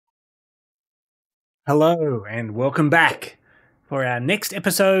Hello and welcome back for our next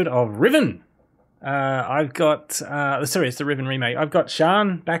episode of Riven. I've got, sorry, it's the Riven remake. I've got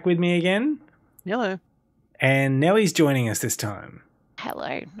Sian back with me again. Hello. And Nelly's joining us this time.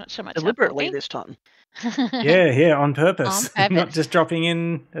 Hello. Not so much Deliberately this time. Yeah, on purpose. On purpose. Not just dropping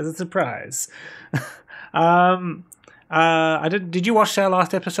in as a surprise. Did you watch our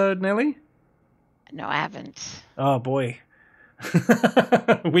last episode, Nelly? No, I haven't. Oh boy.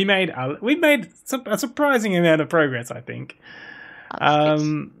 we made a surprising amount of progress, I think.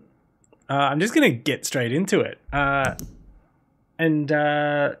 I'm just gonna get straight into it, and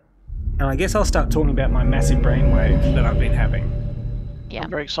I guess I'll start talking about my massive brainwave that I've been having. Yeah,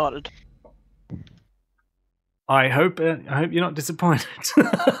 I'm very excited. I hope you're not disappointed.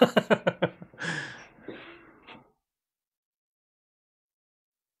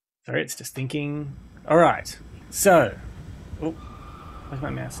 Sorry, it's just thinking. All right, so. Oh, where's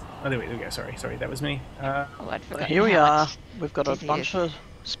my mouse? Oh, there we go. Sorry, that was me. Here we are. We've got a bunch of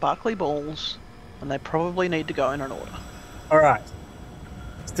sparkly balls, and they probably need to go in an order. All right.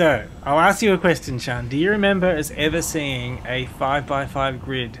 So, I'll ask you a question, Sian. Do you remember us ever seeing a 5x5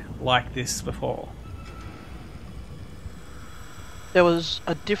 grid like this before? There was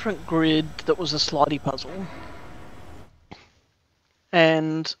a different grid that was a slidey puzzle.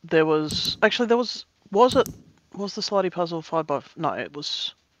 And there was... Actually, there was... Was the slidey puzzle 5x... No, it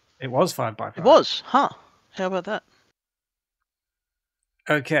was... It was 5x5. It was? Huh. How about that?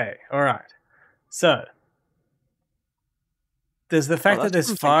 Okay, alright. So, there's the fact that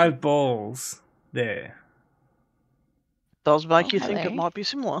there's 5 balls there. Does make you think it might be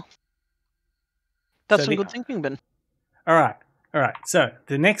similar. That's some good thinking, Ben. Alright. So,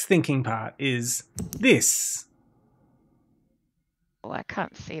 the next thinking part is this. Oh, I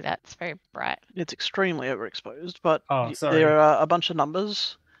can't see that. It's very bright. It's extremely overexposed, but sorry. There are a bunch of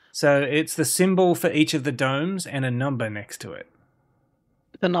numbers. So it's the symbol for each of the domes and a number next to it.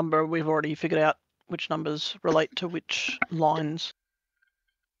 The number, we've already figured out which numbers relate to which lines.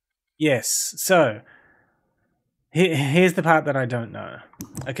 Yes, so here's the part that I don't know.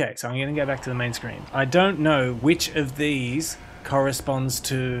 Okay, so I'm going to go back to the main screen. I don't know which of these corresponds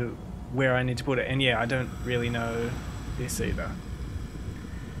to where I need to put it. And yeah, I don't really know this either.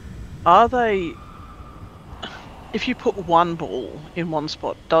 Are they... If you put one ball in one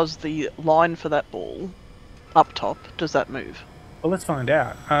spot, does the line for that ball up top, does that move? Well, let's find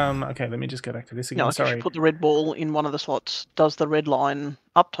out. Okay, let me just go back to this again. No, like if you put the red ball in one of the slots, does the red line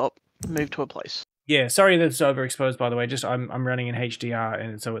up top move to a place? Yeah, sorry that's overexposed, by the way. Just I'm running in HDR,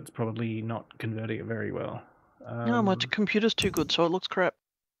 and so it's probably not converting it very well. No, my computer's too good, so it looks crap.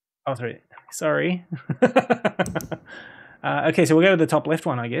 Oh, sorry. Okay, so we'll go with the top left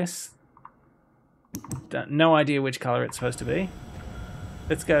one, I guess. No idea which colour it's supposed to be.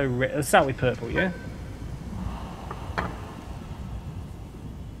 Let's go red. Let's start with purple, yeah? I'm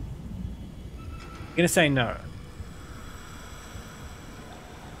going to say no.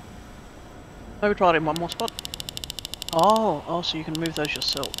 Maybe try it in one more spot. Oh, so you can move those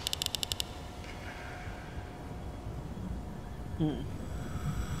yourself.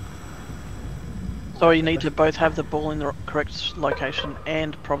 So you need to both have the ball in the correct location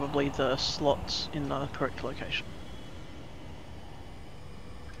and probably the slots in the correct location.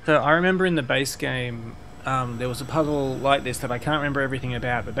 So I remember in the base game, there was a puzzle like this that I can't remember everything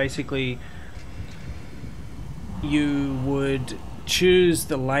about, but basically you would choose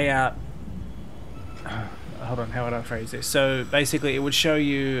the layout. Hold on, how would I phrase this? So basically it would show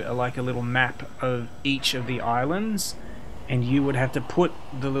you like a little map of each of the islands, and you would have to put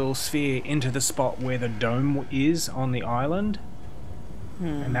the little sphere into the spot where the dome is on the island.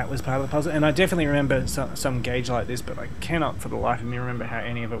 And that was part of the puzzle. And I definitely remember some gauge like this, but I cannot for the life of me remember how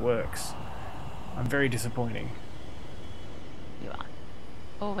any of it works. I'm very disappointing. You are.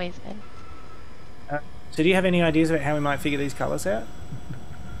 Always been. So do you have any ideas about how we might figure these colours out?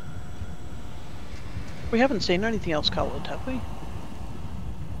 We haven't seen anything else coloured, have we?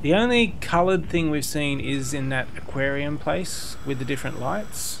 The only coloured thing we've seen is in that aquarium place with the different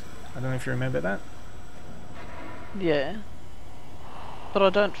lights. I don't know if you remember that. Yeah. But I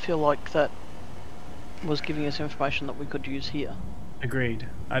don't feel like that was giving us information that we could use here. Agreed.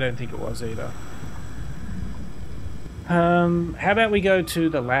 I don't think it was either. How about we go to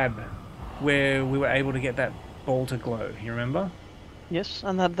the lab where we were able to get that ball to glow, you remember? Yes,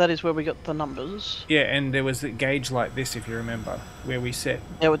 and that is where we got the numbers. Yeah, and there was a gauge like this, if you remember, where we set.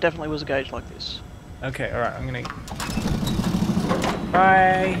 There definitely was a gauge like this. Okay, alright, I'm gonna...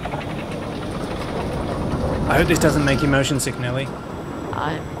 Bye! I hope this doesn't make you motion sick, Nelly.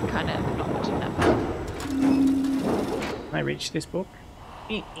 I'm kind of not in that bad. Can I reach this book?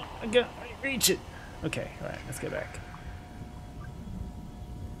 I reach it. Okay, alright, let's go back.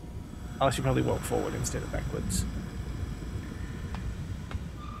 I should probably walk forward instead of backwards.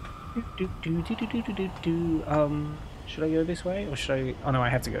 Should I go this way or should I... Oh no, I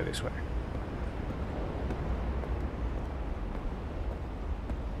have to go this way.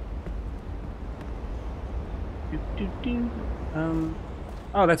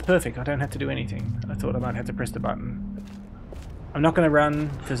 Oh, that's perfect. I don't have to do anything. I thought I might have to press the button. I'm not going to run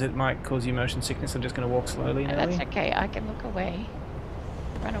because it might cause you motion sickness. I'm just going to walk slowly, No, Nelly. that's okay. I can look away.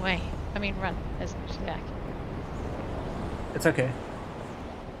 Run away. I mean, run as much as I can. It's okay.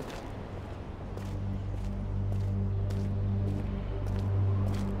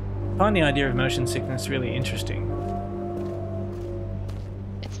 I find the idea of motion sickness really interesting.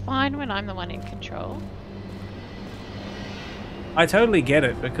 It's fine when I'm the one in control. I totally get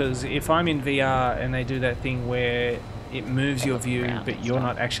it, because if I'm in VR and they do that thing where it moves your view but you're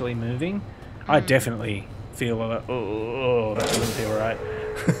not actually moving, I definitely feel like, oh, that doesn't feel right.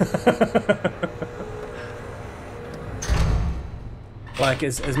 Like,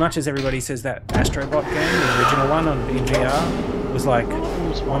 as much as everybody says that Astrobot game, the original one on VR, was like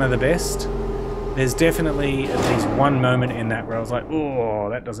one of the best, there's definitely at least one moment in that where I was like, oh,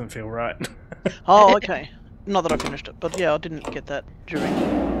 that doesn't feel right. Oh, okay. Not that I finished it, but yeah, I didn't get that during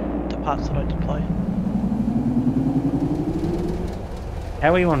the parts that I did play.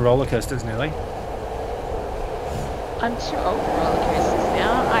 How are you on roller coasters, Nelly? I'm too old for roller coasters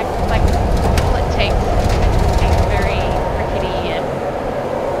now. I like all it takes is to take very rickety and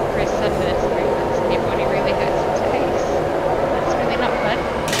Chris adverse movements and everybody really hurts its face. That's really not fun.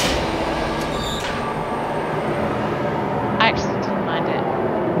 I actually didn't mind it.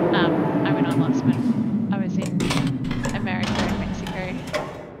 I went on once when I was in America and Mexico.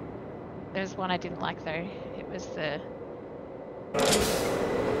 There's one I didn't like though. It was the... I don't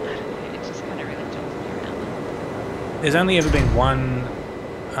know, it just kind of really jolted me around. There's only ever been one,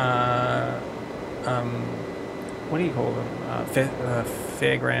 what do you call them?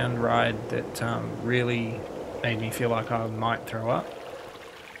 Fairground ride that really made me feel like I might throw up.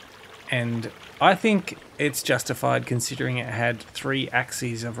 And I think it's justified considering it had 3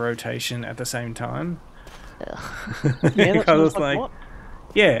 axes of rotation at the same time. Yeah, that sounds like what?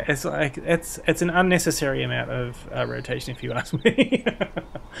 Yeah, it's like it's an unnecessary amount of rotation, if you ask me.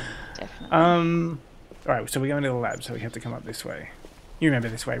 Definitely. All right, so we're going to the lab, so we have to come up this way. You remember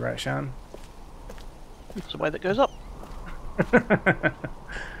this way, right, Sian? It's the way that goes up.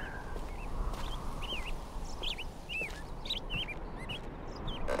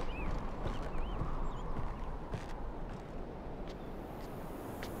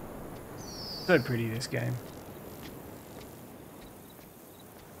 So pretty, this game.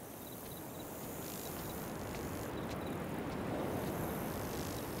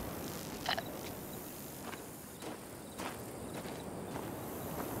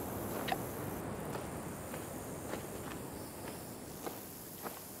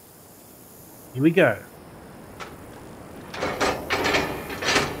 Here we go.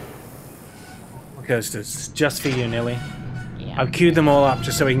 Roller coasters, just for you, Nelly. Yeah. I've queued them all up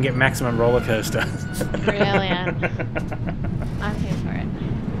just so we can get maximum roller coaster. Brilliant. I'm here for it.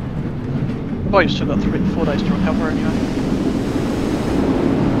 Well, you still got 4 days to recover anyway.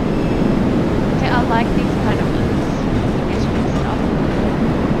 See, I like these kind of ones. Gives me stuff.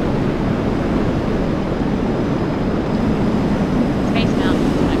 Space Mountain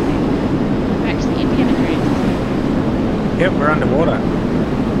is my favorite. I'm actually Indiana Jones. Yep, we're underwater.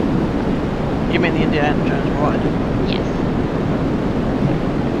 You mean the Indiana Jones ride? Yes.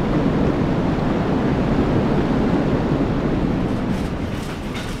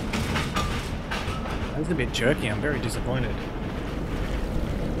 That was a bit jerky. I'm very disappointed.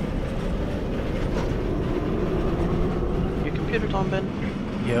 Your computer time, Ben?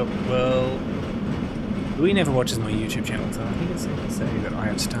 Yep, well... Louis never watches my YouTube channel, so I think it's safe to say that I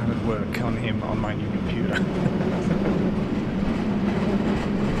have started work on him on my new computer.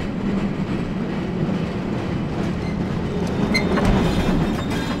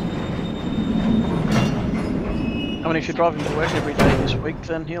 I mean, if you're driving to work every day this week,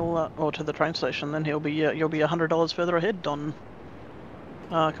 then he'll, or to the train station, then you'll be $100 further ahead on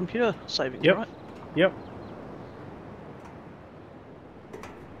computer savings, Yep. right? Yep.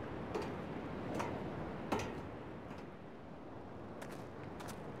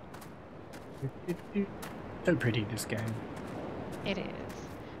 So pretty, this game. It is.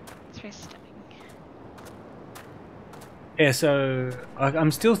 It's very stunning. Yeah, so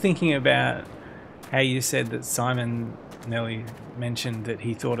I'm still thinking about how you said that Simon Nelly mentioned that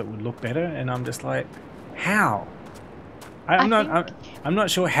he thought it would look better, and I'm just like, how? I'm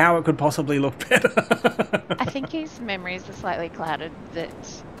not sure how it could possibly look better. I think his memories are slightly clouded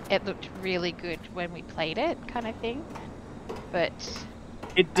that it looked really good when we played it, kind of thing. But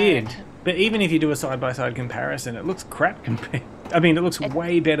It did. But even if you do a side-by-side comparison, it looks crap compared... I mean, it looks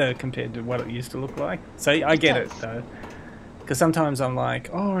way better compared to what it used to look like. So I get it, though. Because sometimes I'm like,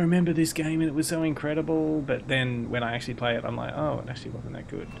 oh, I remember this game and it was so incredible. But then when I actually play it, I'm like, oh, it actually wasn't that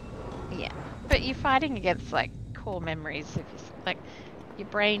good. Yeah. But you're fighting against, like, core memories. If you, like, your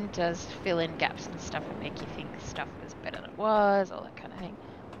brain does fill in gaps and stuff and make you think stuff was better than it was, all that kind of thing.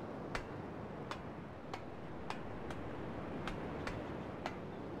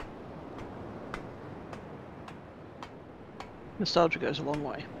 Nostalgia goes a long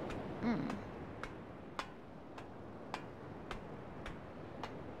way. Mm.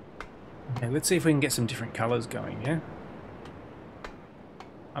 Okay, let's see if we can get some different colours going, yeah?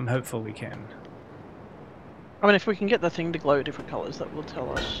 I'm hopeful we can. I mean, if we can get the thing to glow different colours, that will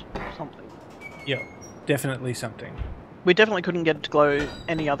tell us something. Yeah, definitely something. We definitely couldn't get it to glow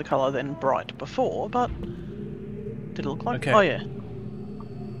any other colour than bright before, but... Did it look like? Okay. Oh, yeah.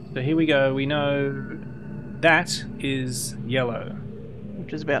 So here we go. We know that is yellow.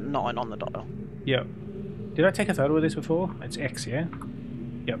 Which is about 9 on the dial. Yep. Did I take a photo of this before? It's X, yeah?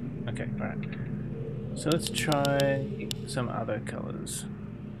 Yep. Okay, right. So let's try some other colours.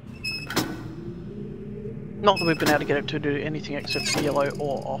 Not that we've been able to get it to do anything except yellow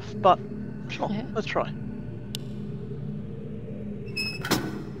or off, but sure, Yeah. let's try.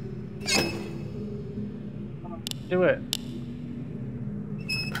 Do it.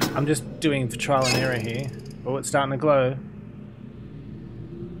 I'm just doing for trial and error here. Oh, it's starting to glow.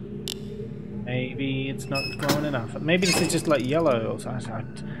 Maybe it's not glowing enough. Maybe this is just like yellow or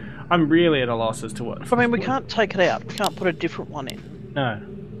something. I'm really at a loss as to what. I mean, we can't take it out. We can't put a different one in. No.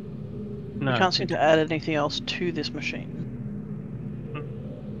 No. We can't seem to add anything else to this machine.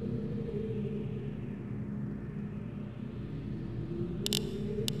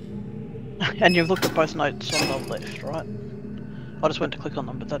 And you've looked at both notes on the left, right? I just went to click on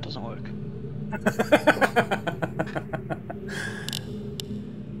them, but that doesn't work.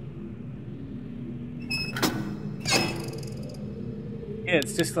 Yeah,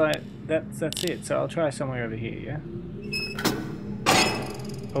 it's just like that's it. So I'll try somewhere over here, yeah?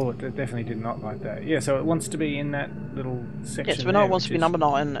 Oh, it definitely did not like that. Yeah, so it wants to be in that little section. Yes, we know it wants to be number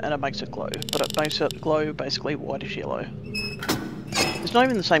 9 and it makes it glow, but it makes it glow basically whitish yellow. It's not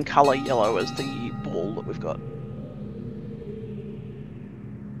even the same colour yellow as the ball that we've got.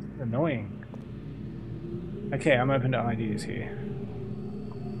 Annoying. Okay, I'm open to ideas here.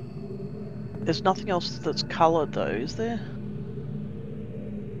 There's nothing else that's coloured though, is there?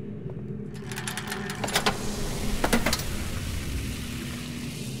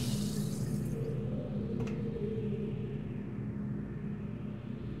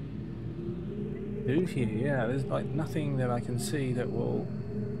 Here, yeah, there's like nothing that I can see that will...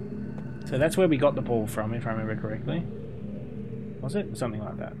 So that's where we got the ball from, if I remember correctly. Was it? Something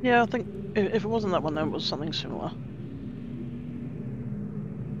like that. Yeah, I think if it wasn't that one, then it was something similar.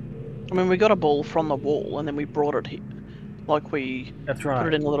 I mean, we got a ball from the wall, and then we brought it here. Like we That's right.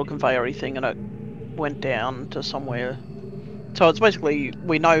 put it in a little conveyor-y thing, and it went down to somewhere. So it's basically,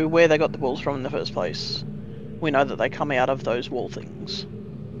 we know where they got the balls from in the first place. We know that they come out of those wall things.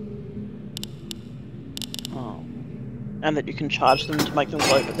 And that you can charge them to make them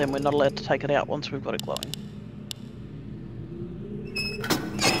glow, but then we're not allowed to take it out once we've got it glowing.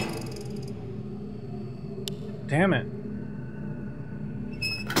 Damn it.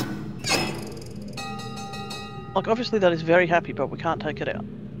 Like, obviously that is very happy, but we can't take it out.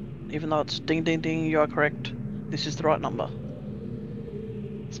 Even though it's ding ding ding, you are correct. This is the right number.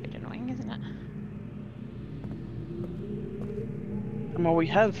 It's a bit annoying, isn't it? And while we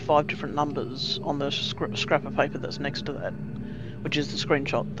have 5 different numbers on the scrap of paper that's next to that, which is the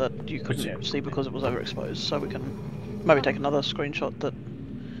screenshot that you couldn't see because it was overexposed, so we can maybe take another screenshot that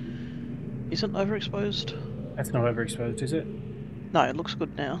isn't overexposed. That's not overexposed, is it? No, it looks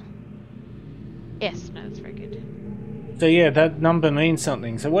good now. Yes, no, that's very good. So yeah, that number means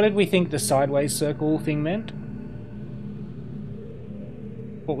something. So what did we think the sideways circle thing meant?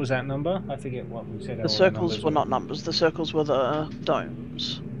 What was that number? I forget what we said. The circles were not numbers, the circles were the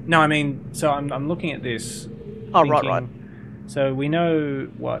domes. No, I mean, so I'm looking at this. Oh, right. So we know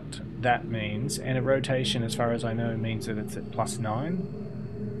what that means, and a rotation, as far as I know, means that it's at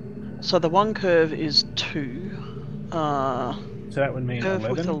 +9. So the one curve is 2. So that would mean curve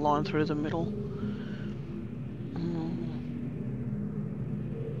 11. with a line through the middle.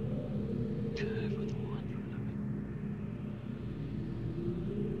 Curve with a line through the middle.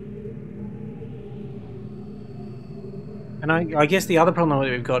 And I guess the other problem that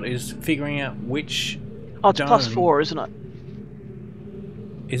we've got is figuring out which Oh, it's dome... +4, isn't it?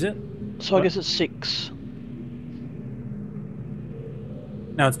 Is it? So I guess it's 6.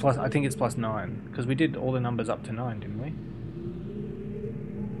 No, it's plus... I think it's +9. Because we did all the numbers up to 9, didn't we?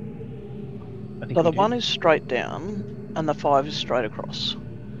 I think So the did. 1 is straight down, and the 5 is straight across.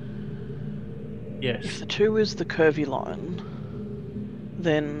 Yes. If the 2 is the curvy line,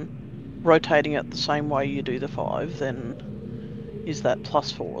 then rotating it the same way you do the 5, then is that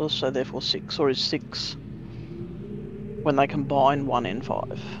 +4, so therefore 6, or is 6 when they combine 1 and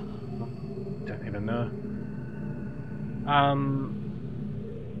 5? Don't even know.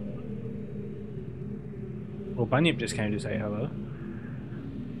 Well, Bunyip just came to say hello.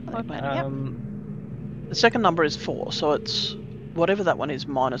 Hello, Bunyip. The second number is 4, so it's whatever that one is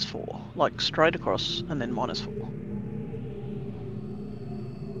 -4, like straight across and then -4.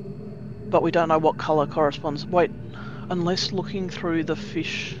 But we don't know what colour corresponds. Wait, unless looking through the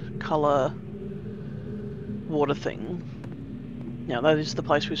fish colour water thing. Now that is the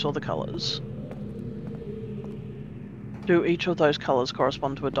place we saw the colours. Do each of those colours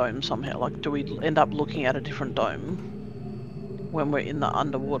correspond to a dome somehow? Like, do we end up looking at a different dome when we're in the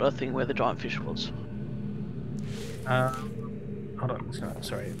underwater thing where the giant fish was? Hold on.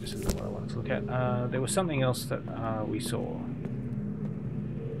 Sorry, this isn't what I wanted to look at. There was something else that we saw.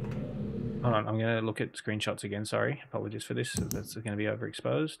 Hold on, I'm going to look at screenshots again, sorry. Apologies for this, that's going to be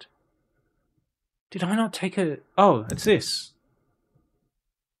overexposed. Did I not take a... Oh, it's this.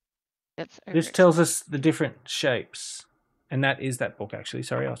 This tells us the different shapes. And that is that book, actually.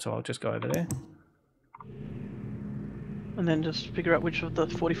 Sorry, so I'll just go over there. And then just figure out which of the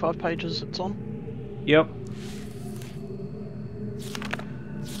 45 pages it's on? Yep.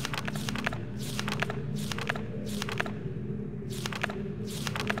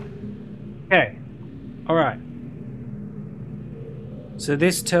 Okay. Alright. So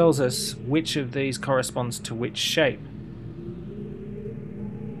this tells us which of these corresponds to which shape.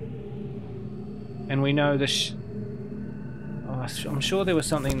 And we know the... I'm sure there was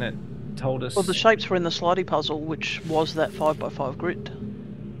something that told us... Well, the shapes were in the slidey puzzle, which was that 5x5 grid.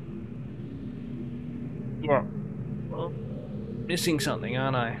 Yeah. Well, missing something,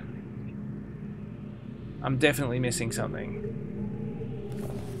 aren't I? I'm definitely missing something.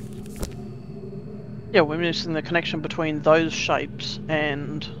 Yeah, we're missing the connection between those shapes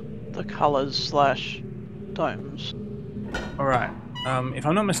and the colours / domes. Alright. If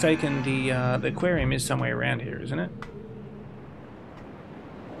I'm not mistaken, the aquarium is somewhere around here, isn't it?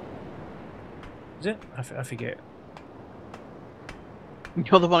 Is it? I forget.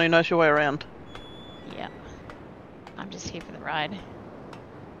 You're the one who knows your way around. Yeah. I'm just here for the ride.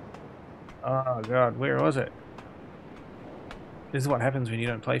 Oh god, where was it? This is what happens when you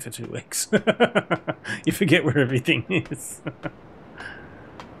don't play for 2 weeks. You forget where everything is.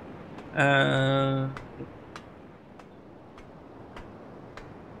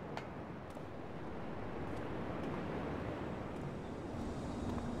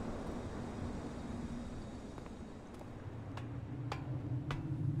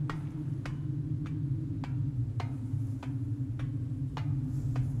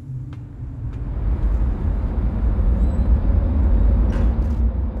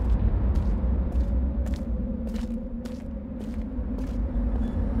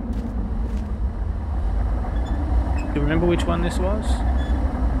 Do you remember which one this was?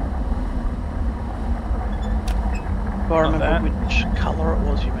 Do I remember which colour it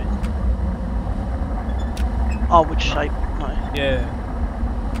was, you mean? Oh, which shape? No. Yeah.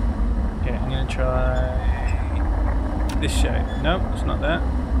 Okay, I'm gonna try this shape. Nope, it's not that.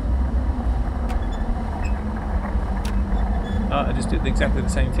 Oh, I just did exactly the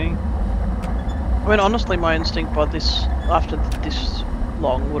same thing. I mean, honestly, my instinct by this, after this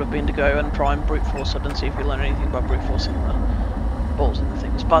long, would have been to go and try and brute force it and see if we learn anything by brute forcing the balls and the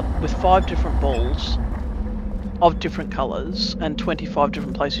things. But with 5 different balls of different colours and 25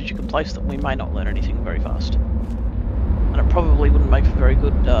 different places you can place them, we may not learn anything very fast. And it probably wouldn't make for a very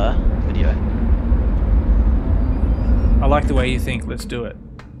good video. I like the way you think. Let's do it.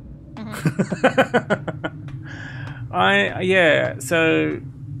 Yeah. So,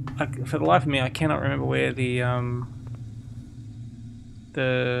 for the life of me, I cannot remember where the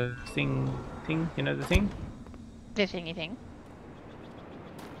thing. You know the thing. The thingy thing.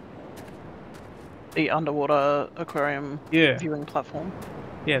 The underwater aquarium viewing platform.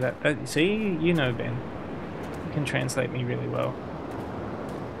 Yeah. That. See, you know, Ben. You can translate me really well.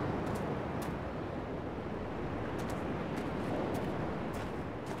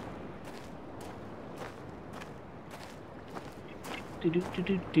 Do do do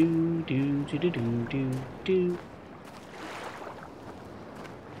do do do do do do do.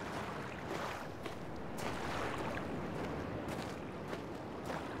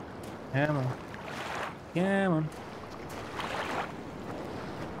 Come on. Come on.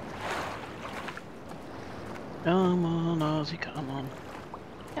 Come on, Ozzy, come on.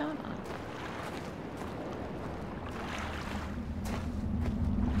 Come on.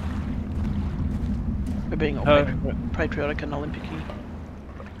 We're being all Oh. patriotic and Olympic-y.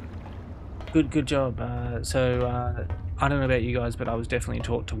 Good job. I don't know about you guys, but I was definitely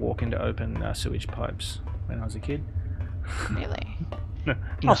taught to walk into open sewage pipes when I was a kid. Really?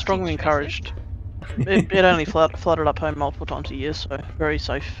 Oh, strongly encouraged. It only flooded up home multiple times a year, so very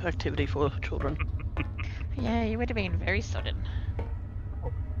safe activity for children. Yeah, you would have been very sodden.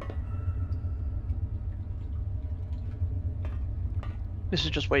 This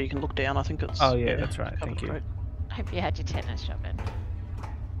is just where you can look down. I think it's. Oh yeah, that's right. covered Thank you. great. I hope you had your tetanus shot in.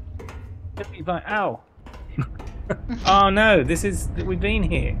 Ow! Oh no, we've been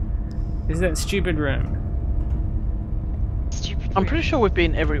here. This is that stupid room. Stupid. I'm pretty sure we've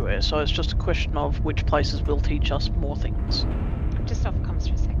been everywhere, so it's just a question of which places will teach us more things. I'm just off comms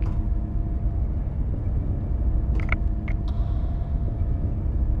for a sec.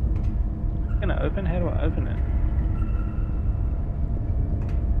 Gonna open? How do I open it?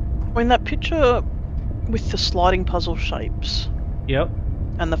 I mean, that picture with the sliding puzzle shapes Yep.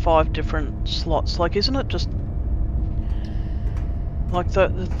 and the 5 different slots, like, isn't it just like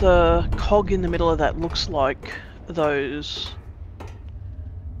the cog in the middle of that looks like those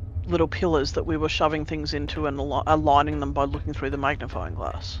little pillars that we were shoving things into and aligning them by looking through the magnifying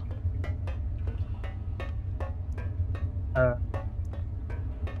glass. I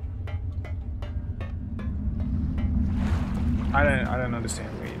don't understand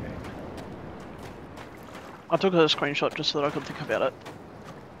what you mean. I took a screenshot just so that I could think about it.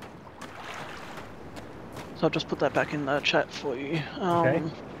 So I've just put that back in the chat for you. Okay.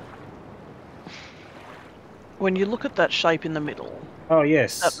 When you look at that shape in the middle, Oh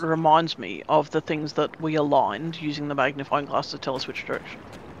yes. that reminds me of the things that we aligned using the magnifying glass to tell us which direction.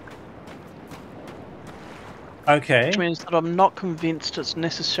 Okay. Which means that I'm not convinced it's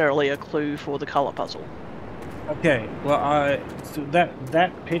necessarily a clue for the colour puzzle. Okay. Well, so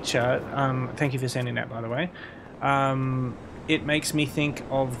that picture. Thank you for sending that, by the way. It makes me think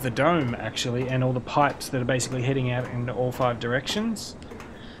of the dome actually, and all the pipes that are basically heading out in all 5 directions.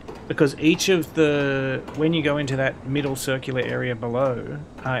 Because each of when you go into that middle circular area below,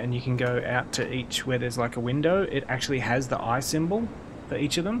 and you can go out to each where there's like a window, it actually has the eye symbol for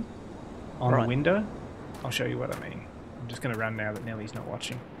each of them on the window. I'll show you what I mean. I'm just going to run now that Nelly's not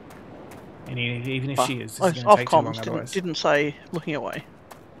watching. And even if she is, this is going to take too long otherwise. Didn't say looking away.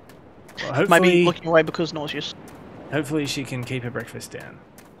 Well, hopefully, maybe looking away because nauseous. Hopefully she can keep her breakfast down.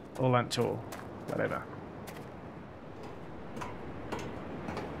 Or lunch or whatever.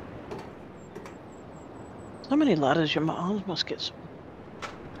 So many ladders, your arms must get some.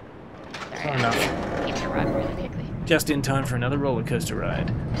 Sorry, enough. need to run really quickly. Just in time for another roller coaster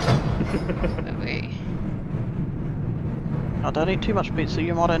ride. Okay. Oh, don't eat too much pizza,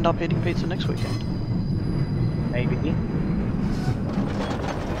 you might end up eating pizza next weekend. Maybe.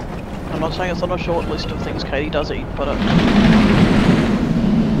 I'm not saying it's on a short list of things Katie does eat, but I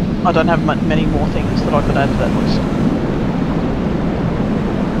don't have many more things that I could add to that list.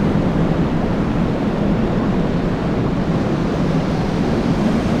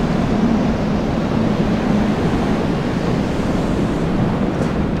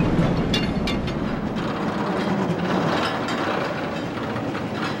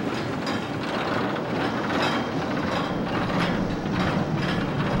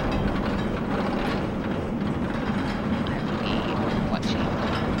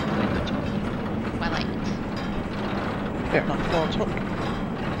 Fair enough, well, it's hot.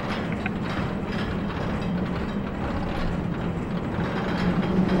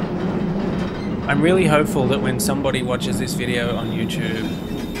 I'm really hopeful that when somebody watches this video on YouTube,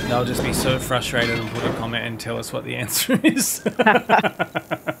 they'll just be so frustrated and put a comment and tell us what the answer is.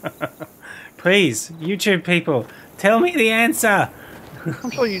 Please, YouTube people, tell me the answer.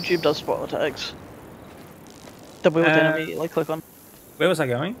 I'm sure YouTube does spoiler tags that we would then immediately click on. Where was I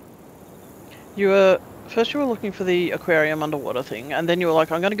going? You were looking for the aquarium underwater thing, and then you were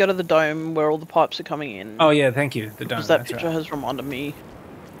like, "I'm going to go to the dome where all the pipes are coming in." Oh yeah, thank you. The dome. Because that that's picture right. has reminded me.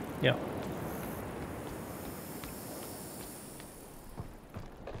 Yeah.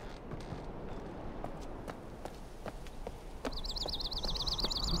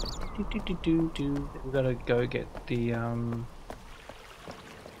 We gotta go get the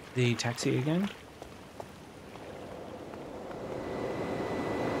taxi again.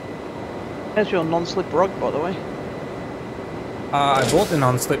 How's your non-slip rug, by the way? I bought the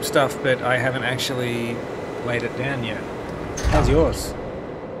non-slip stuff, but I haven't actually laid it down yet. How's yours?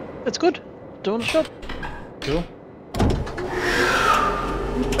 It's good. Doing its job. Cool.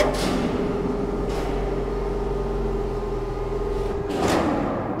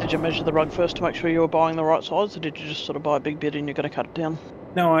 Did you measure the rug first to make sure you were buying the right size, or did you just sort of buy a big bit and you're going to cut it down?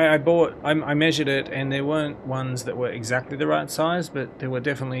 No, I measured it, and there weren't ones that were exactly the right size, but there were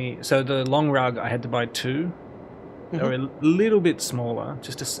definitely... So the long rug, I had to buy 2. They were a little bit smaller,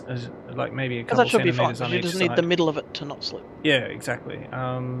 just like maybe a couple that should be fine, centimeters on you each just side. need the middle of it to not slip. Yeah, exactly.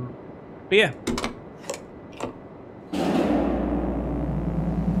 But yeah.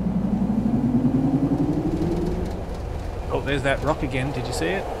 Oh, there's that rock again. Did you see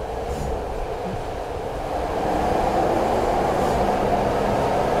it?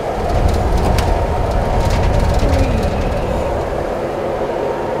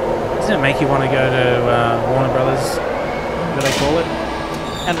 Doesn't it make you want to go to Warner Brothers? What do they call it?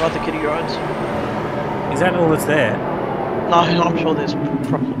 And ride the kiddie rides. Is that all that's there? No, I'm sure there's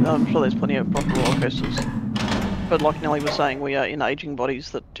plenty of proper roller coasters. But like Nelly was saying, we are in aging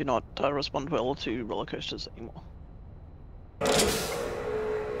bodies that do not respond well to roller coasters anymore.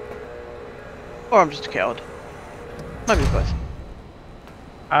 Or I'm just a coward. Maybe both.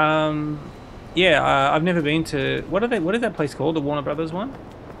 Yeah, I've never been to... What is that place called? The Warner Brothers one?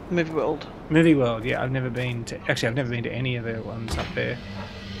 Movie World. Movie World, yeah. I've never been to... Actually, I've never been to any of their ones up there.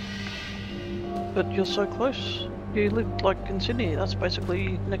 But you're so close. You live, like, in Sydney. That's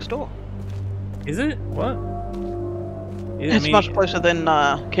basically next door. Is it? What? Yeah, It's much closer than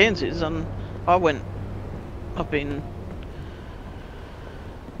Cairns is, and I've been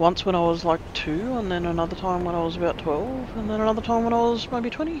once when I was like 2, and then another time when I was about 12, and then another time when I was maybe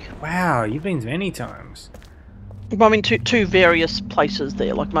 20. Wow, you've been many times. I mean, two various places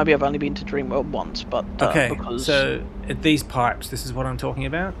there. Like, maybe I've only been to Dreamworld once, but Okay, because... so at these pipes, this is what I'm talking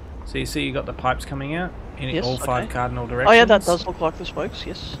about. So you see you got the pipes coming out in Yes, all 5 cardinal directions. Oh yeah, that does look like the spokes,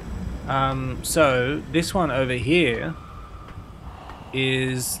 yes. So this one over here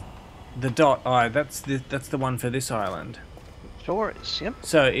is the dot eye. That's the one for this island. Sure is, yep.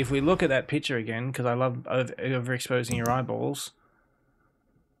 So if we look at that picture again, because I love overexposing your eyeballs,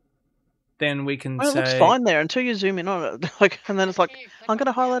 then we can say... It looks fine there until you zoom in on it. Like, and then it's like, I'm going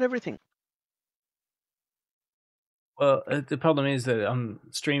to highlight everything. Well, the problem is that I'm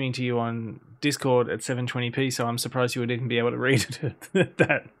streaming to you on Discord at 720p, so I'm surprised you would even be able to read it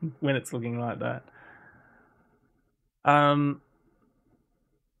that when it's looking like that.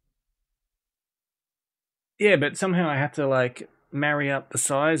 Yeah, but somehow I have to like marry up the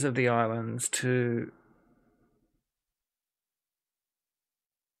size of the islands to...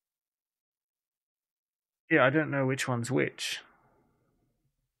 Yeah, I don't know which one's which.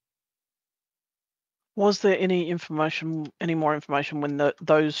 Was there any more information when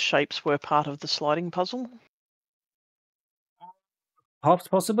those shapes were part of the sliding puzzle?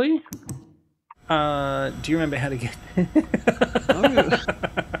 Possibly? Do you remember how to get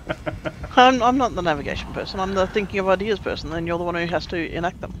No. I'm not the navigation person, I'm the thinking of ideas person, and you're the one who has to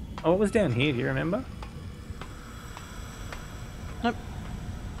enact them. Oh, what was down here? Do you remember? Nope.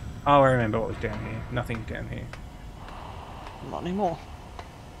 Oh, I remember what was down here. Nothing's down here. Not anymore.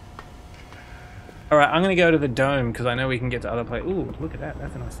 Alright, I'm going to go to the dome, because I know we can get to other places. Ooh, look at that.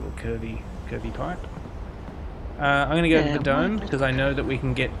 That's a nice little curvy pipe. I'm going to go to the dome, because I know that we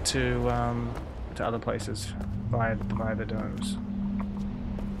can get to other places via the domes.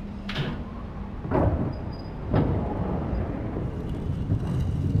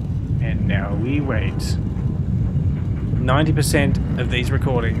 And now we wait. 90% of these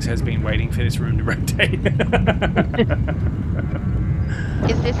recordings has been waiting for this room to rotate.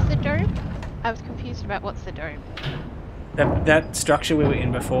 Is this the dome? I was confused about what's the dome. That structure we were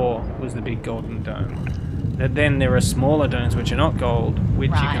in before was the big golden dome. Then there are smaller domes which are not gold,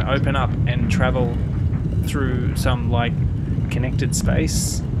 which you can open up and travel through some like connected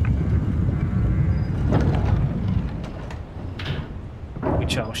space,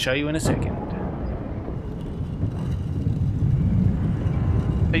 which I'll show you in a second.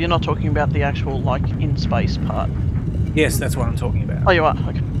 But you're not talking about the actual, like, in-space part? Yes, that's what I'm talking about. Oh, you are?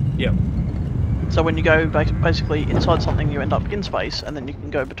 Okay. Yep. So when you go basically inside something, you end up in space, and then you can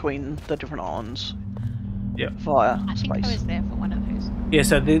go between the different islands. Yep. Via I think space. I was there for one of those. Yeah,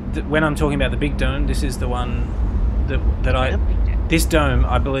 so when I'm talking about the big dome, this is the one that I... Yep. This dome,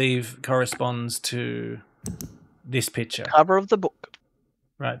 I believe, corresponds to this picture. Cover of the book.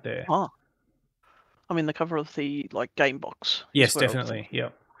 Right there. Ah. I mean the cover of the, like, game box. Yes, definitely.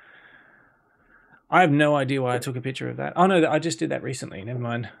 Yep. I have no idea why I took a picture of that. Oh no, I just did that recently. Never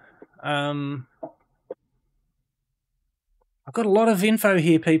mind. I've got a lot of info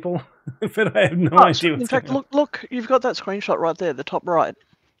here, people, but I have no idea what's in fact, going on. look, you've got that screenshot right there, the top right.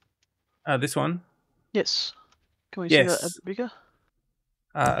 This one. Yes. Can we see that a Yes. bit bigger?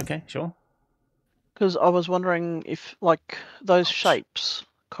 Okay, sure. Because I was wondering if, like, those Ouch. shapes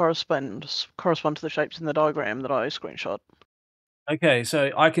correspond to the shapes in the diagram that I screenshot. Okay,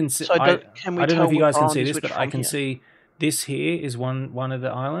 so I can see. So can we I don't know tell if you which guys can island see is this, which but I from can here? see this here is one of the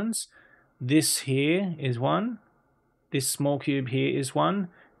islands. This here is one. This small cube here is one.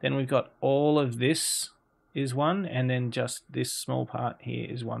 Then we've got all of this is one, and then just this small part here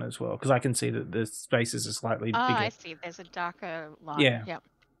is one as well. Because I can see that the spaces are slightly Oh, bigger. I see. There's a darker line. Yeah. Yep.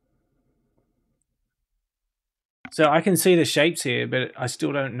 So I can see the shapes here, but I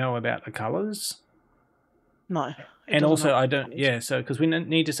still don't know about the colors. No. And also, I don't. Yeah, so because we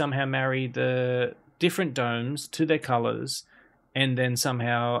need to somehow marry the different domes to their colors, and then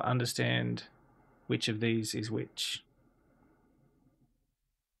somehow understand which of these is which.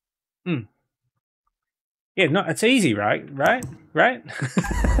 Hmm. Yeah, no, it's easy, right? Right?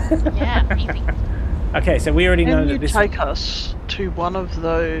 Yeah, easy. Okay, so we already know that this. Can you take us to one of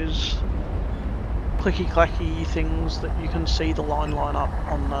those clicky-clacky things that you can see the line up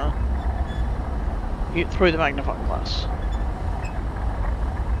on through the magnifying glass?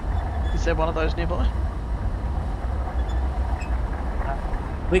 Is there one of those nearby?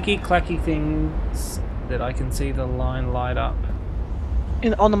 Clicky clacky things that I can see the line light up.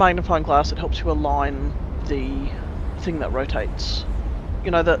 On the magnifying glass, it helps you align the thing that rotates.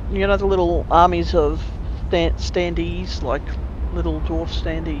 You know the little armies of standees, like little dwarf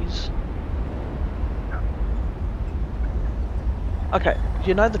standees. Okay,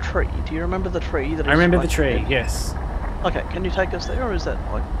 you know the tree. Do you remember the tree that? I remember the tree. Yes. Okay, can you take us there, or is that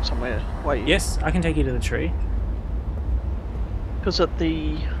like somewhere way? Yes, I can take you to the tree. Because at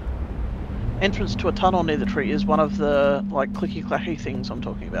the entrance to a tunnel near the tree is one of the like clicky clacky things I'm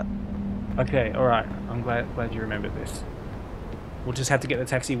talking about. Okay, all right. I'm glad you remembered this. We'll just have to get the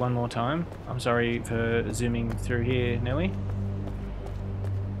taxi one more time. I'm sorry for zooming through here, Nelly.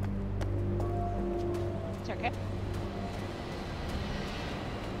 It's okay.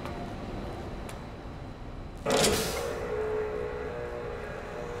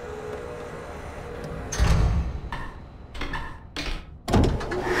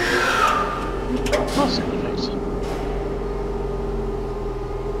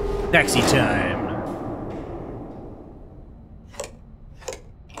 Taxi time.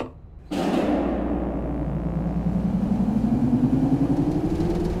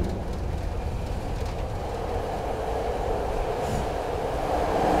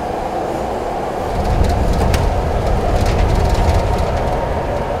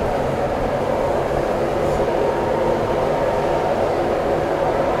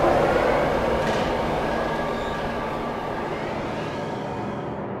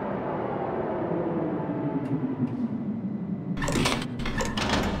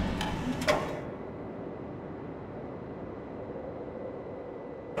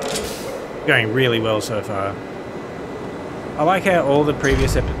 Going really well so far. I like how all the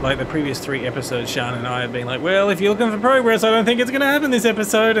previous the previous 3 episodes, Sian and I have been like, well, if you're looking for progress, I don't think it's going to happen this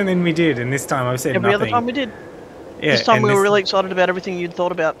episode, and then we did, and this time I've said every nothing. Other time we did. Yeah, this time we were really excited about everything you'd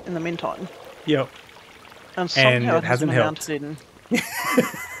thought about in the meantime. Yep. And somehow it hasn't helped.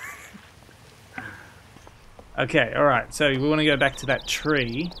 Okay, alright, so we want to go back to that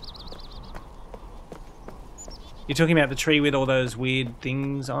tree. You're talking about the tree with all those weird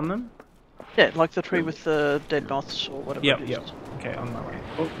things on them? Yeah, like the tree with the dead moths or whatever it is. Yep. Okay, on my way.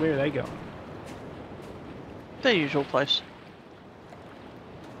 Oh, where are they going? Their usual place.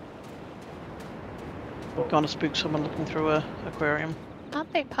 Gonna spook someone looking through a aquarium.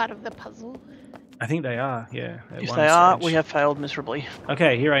 Aren't they part of the puzzle? I think they are, yeah. If they are, we have failed miserably.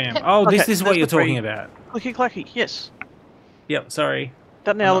 Okay, here I am. Oh, Okay, this is what you're the tree. talking about. Clicky clacky, yes. Yep, sorry.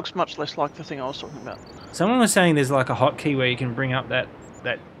 That now looks much less like the thing I was talking about. Someone was saying there's like a hotkey where you can bring up that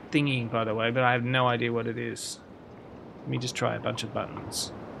thingy, by the way, but I have no idea what it is. Let me just try a bunch of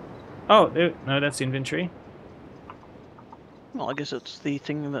buttons. Oh, no, that's inventory. Well, I guess it's the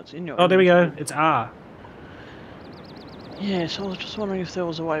thing that's in your... Oh, there we go. It's R. Yeah, so I was just wondering if there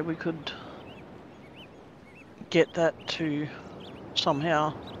was a way we could get that to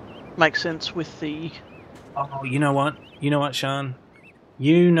somehow make sense with the... Oh, you know what? You know what, Sian?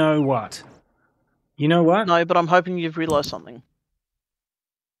 You know what? You know what? No, but I'm hoping you've realised something.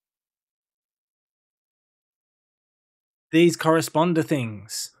 These correspond to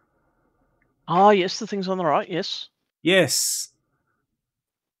things. Ah, yes, the things on the right, yes. Yes.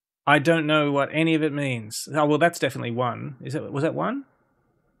 I don't know what any of it means. Oh, well, that's definitely 1. Was that 1?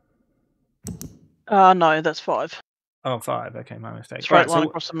 No, that's 5. Oh, 5. Okay, my mistake. Straight line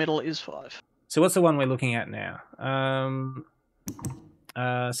across the middle is 5. So what's the one we're looking at now?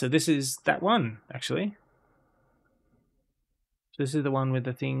 So this is that one, actually. This is the one with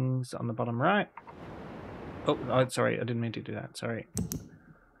the things on the bottom right. Oh, sorry, I didn't mean to do that. Sorry.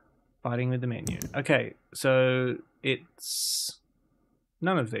 Fighting with the menu. Okay, so it's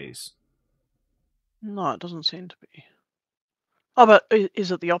none of these. No, it doesn't seem to be. Oh, but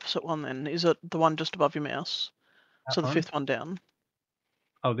is it the opposite one then? Is it the one just above your mouse? So the one? fifth one down?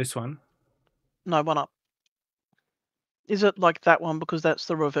 Oh, this one? No, one up. Is it like that one because that's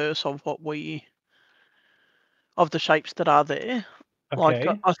the reverse of what of the shapes that are there? Okay.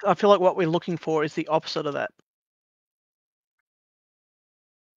 Like, I feel like what we're looking for is the opposite of that.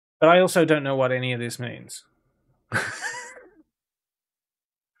 But I also don't know what any of this means.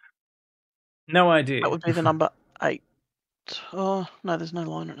 No idea. That would be the number 8. Oh, no, there's no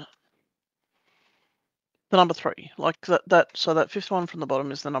line in it. The number 3. Like so that fifth one from the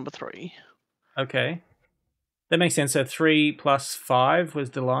bottom is the number 3. Okay. That makes sense. So 3 plus 5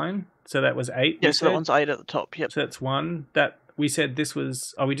 was the line. So that was 8. Yeah, so that one's 8 at the top. Yep. So that's 1. That we said this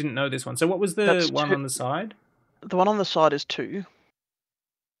was. Oh, we didn't know this one. So what was the one on the side? The one on the side is 2.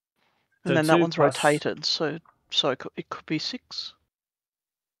 And then that one's rotated, so it could be 6.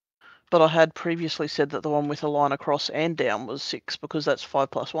 But I had previously said that the one with a line across and down was 6 because that's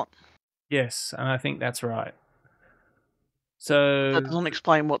 5 plus 1. Yes, and I think that's right. So that doesn't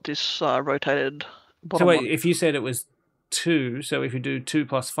explain what this rotated bottom So wait, one if you said it was 2, so if you do 2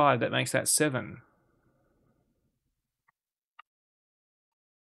 plus 5, that makes that 7. Does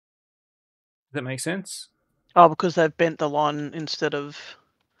that make sense? Oh, because they've bent the line instead of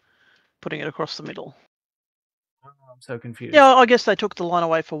putting it across the middle. I'm so confused. Yeah, I guess they took the line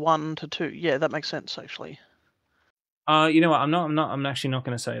away for 1 to 2. Yeah, that makes sense actually. You know what? I'm actually not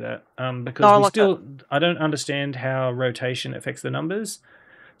going to say that. Because I don't understand how rotation affects the numbers.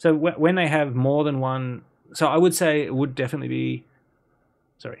 So when they have more than one, so I would say it would definitely be.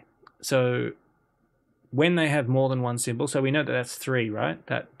 Sorry. So when they have more than one symbol, so we know that that's 3, right?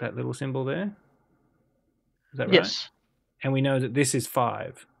 That little symbol there. Is that right? Yes. And we know that this is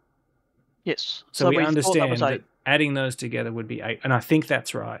 5. Yes. So we understand that adding those together would be 8, and I think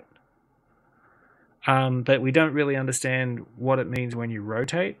that's right. But we don't really understand what it means when you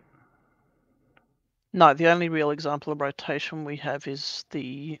rotate. No, the only real example of rotation we have is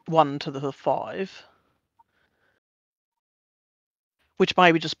the 1 to the 5, which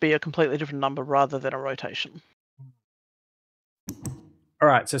may just be a completely different number rather than a rotation. All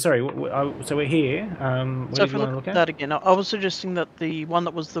right, so sorry, so we're here. What so do you want to look at? That again, I was suggesting that the one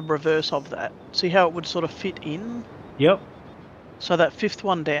that was the reverse of that, see how it would sort of fit in? Yep. So that fifth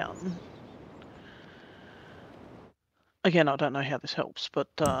one down, again, I don't know how this helps, but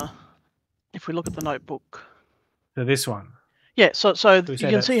if we look at the notebook. So this one. Yeah, so you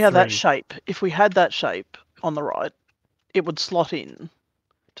can see how that shape, if we had that shape on the right, it would slot in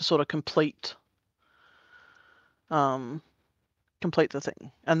to sort of complete the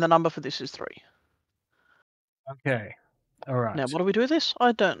thing. And the number for this is 3. Okay. All right. Now, what do we do with this?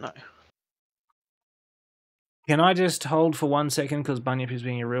 I don't know. Can I just hold for 1 second because Bunyip is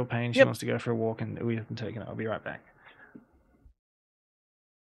being a real pain. She wants to go for a walk and we haven't taken it. I'll be right back.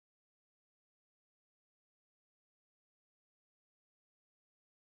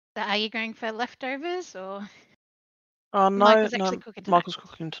 So are you going for leftovers or? No, Michael's actually cooking tonight. Michael's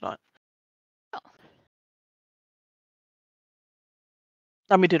cooking tonight. Oh.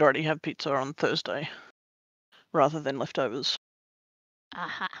 And we did already have pizza on Thursday, rather than leftovers.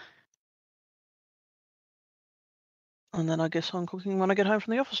 Aha. And then I guess I'm cooking when I get home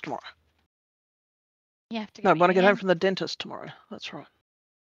from the office tomorrow. You have to go. No, when I get home from the dentist tomorrow. That's right.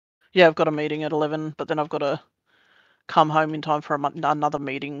 Yeah, I've got a meeting at 11, but then I've got to come home in time for another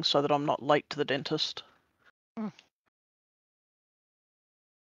meeting so that I'm not late to the dentist. Mm.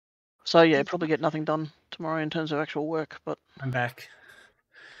 So yeah, probably get nothing done tomorrow in terms of actual work, but... I'm back.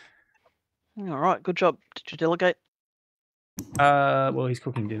 All right, good job. Did you delegate? Well, he's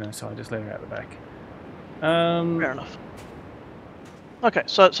cooking dinner, so I just let her out the back. Fair enough. Okay,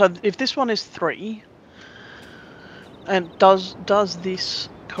 so if this one is 3, and does this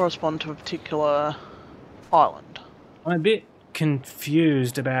correspond to a particular island? I'm a bit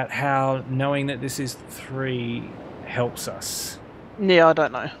confused about how knowing that this is 3 helps us. Yeah, I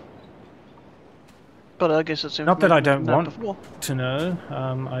don't know. But I guess it's not that I don't want to know.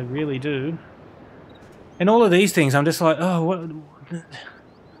 I really do. And all of these things, I'm just like, oh, what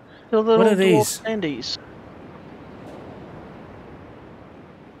are these? Standees.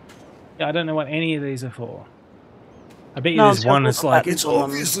 Yeah, I don't know what any of these are for. I bet you there's one that's like, it's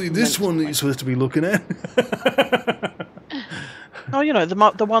obviously this one that you're supposed to be looking at. Oh, you know,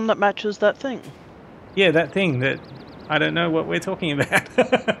 the one that matches that thing. Yeah, that thing that I don't know what we're talking about.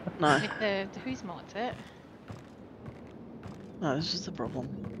 No, With the who's mods it? no, this is the problem.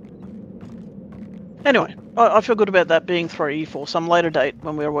 Anyway, I feel good about that being 3 for some later date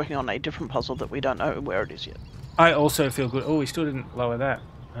when we're working on a different puzzle that we don't know where it is yet. I also feel good. Oh, we still didn't lower that.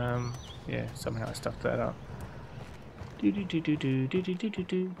 Yeah, somehow I stuffed that up.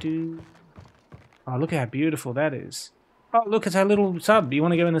 Oh, look how beautiful that is. Oh, look, it's our little sub. You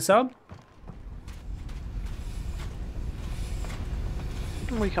want to go in the sub?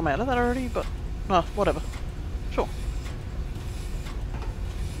 Didn't we come out of that already? But, no, whatever. Sure.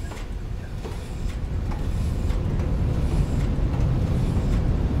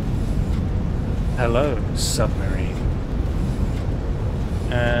 Hello, submarine.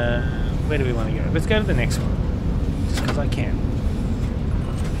 Where do we want to go? Let's go to the next one. Just because I can.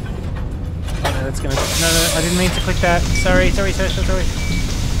 Oh no, that's gonna... No, I didn't mean to click that. Sorry. Let's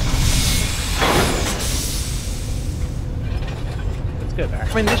go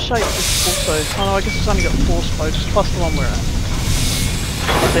back. I mean, this shape is also... Oh no, I guess it's only got 4 spokes, plus the one we're at.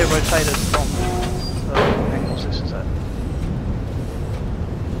 But they're rotated from the angles this is at.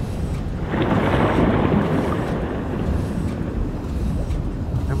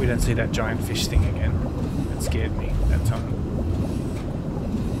 I hope we don't see that giant fish thing again. It scared me that time.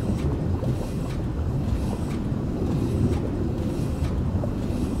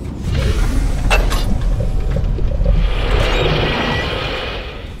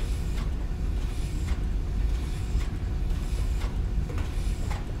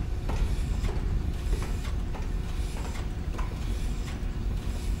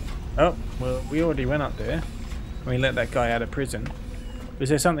 Oh, well, we already went up there. We let that guy out of prison. Was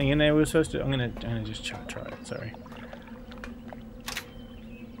there something in there we were supposed to... I'm gonna just try it, sorry.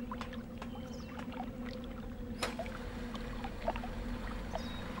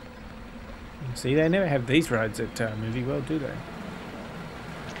 See, they never have these rides at Movie World, do they?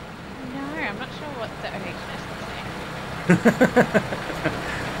 No, I'm not sure what the OHS is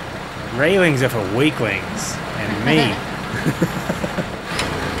saying. Railings are for weaklings, and me.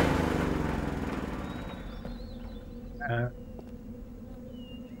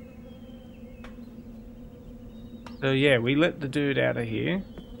 So yeah, we let the dude out of here.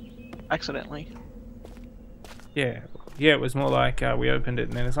 Accidentally. Yeah, it was more like we opened it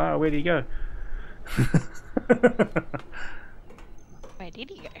and then it's like, oh, where did he go? Where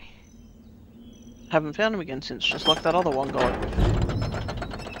did he go? Haven't found him again since, just like that other one guy.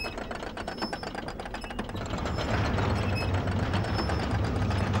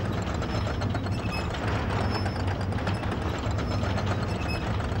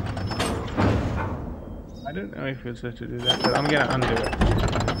 I don't know if we're supposed to do that, but I'm gonna undo it.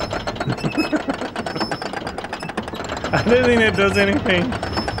 I don't think it does anything.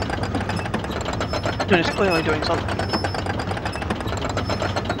 And it's clearly doing something.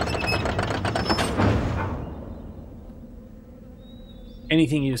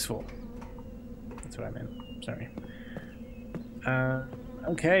 Anything useful. That's what I meant. Sorry.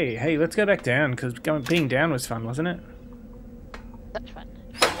 Okay. Hey, let's go back down, because being down was fun, wasn't it? Such fun.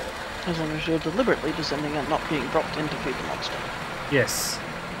 As long as you're deliberately descending and not being dropped in to feed the monster. Yes.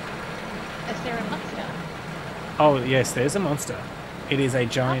 Is there a monster? Oh, yes, there's a monster. It is a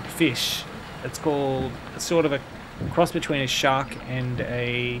giant fish. It's called sort of a cross between a shark and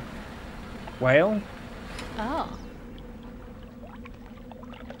a whale. Oh.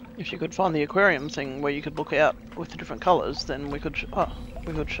 If you could find the aquarium thing where you could look out with the different colours, then we could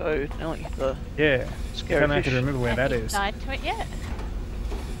we could show Nelly the Yeah. scary I don't know if I fish. can remember where that Have you is. died to it yet?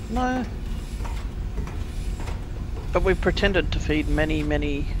 No. But we've pretended to feed many,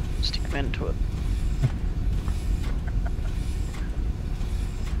 many stickmen to it.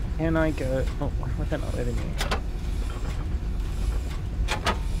 Can I go? Oh, why are they not letting me?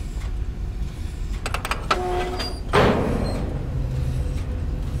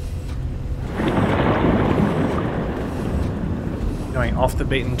 Going off the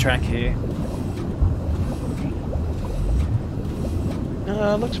beaten track here.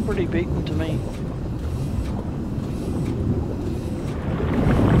 Looks pretty beaten to me.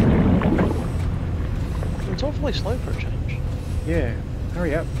 It's awfully slow for a change. Yeah.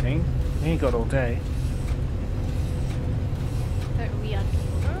 Hurry up, thing. You ain't got all day. So are we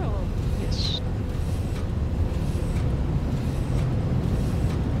underwater or? Yes.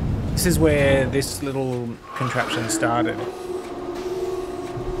 This is where this little contraption started.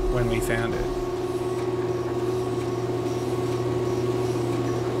 When we found it.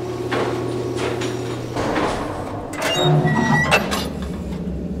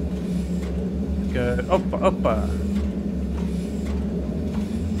 Go up.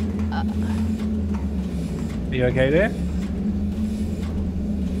 Are you okay there?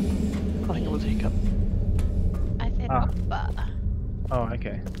 I think it was a hiccup. I said Ah. oppa. Oh,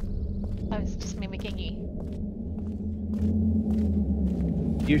 okay. I was just mimicking you.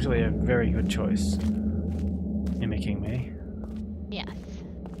 Usually a very good choice. Mimicking me. Yes.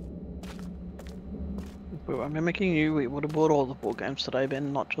 If we were mimicking you, we would have bought all the board games today,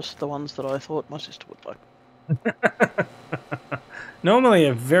 Ben, not just the ones that I thought my sister would like. Normally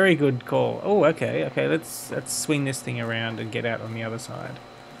a very good call. Oh, okay, okay. Let's swing this thing around and get out on the other side.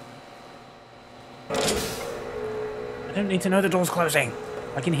 I don't need to know the door's closing.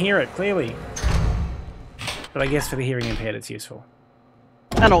 I can hear it clearly. But I guess for the hearing impaired, it's useful.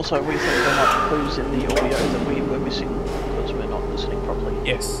 And also, we thought there might be clues in the audio that we were missing because we're not listening properly.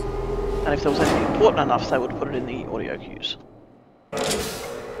 Yes. And if there was anything important enough, they would put it in the audio cues.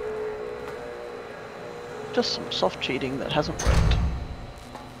 Just some soft cheating that hasn't worked.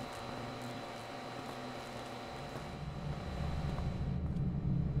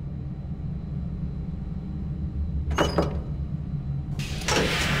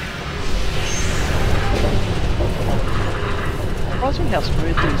 Surprising how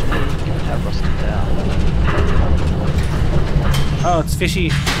smooth these were, given how rusted they are. Oh, it's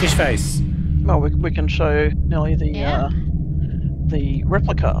fish face. Well, we can show Nelly the Yeah. the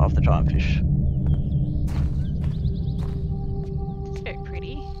replica of the giant fish. It's very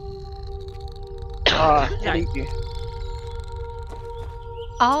pretty. Ah, No. thank you.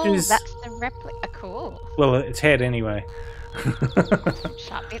 Oh, Is- that's the replica. Cool. Well, it's head anyway.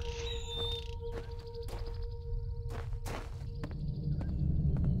 Sharp bits.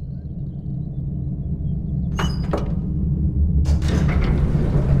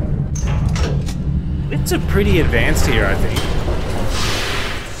 It's a pretty advanced here, I think.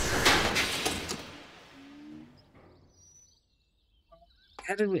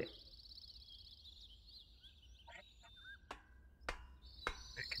 How did we... Bit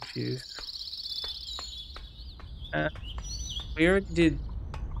confused. We already did...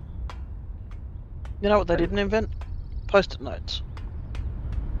 You know what they didn't invent? Post-it notes.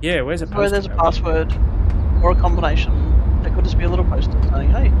 Yeah, where's a Where post-it there's a note? password or a combination, there could just be a little post-it saying,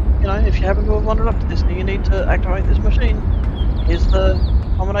 hey, you know, if you happen to have wandered up to this and you need to activate this machine, here's the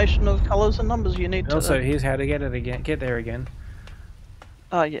combination of colours and numbers you need And to... also, here's how to get it again. Get there again.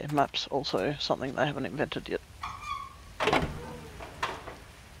 yeah, maps also something they haven't invented yet.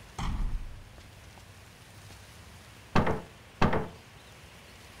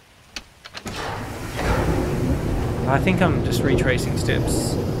 I think I'm just retracing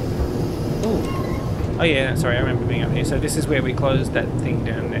steps. Ooh. Oh yeah, sorry, I remember being up here. So this is where we closed that thing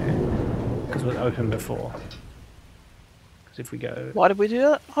down there. Because it was open before. Because if we go... Why did we do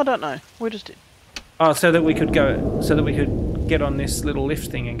that? I don't know. We just did. Oh, so that we could go... So that we could get on this little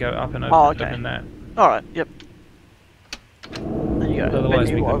lift thing and go up and open, Oh, okay. open that. Alright, yep. There you go. Otherwise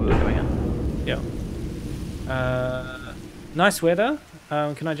Ben we knew why couldn't. we were doing it. Yeah. Nice weather.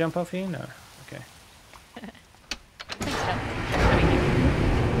 Can I jump off here? No. Okay. Thanks, John. Coming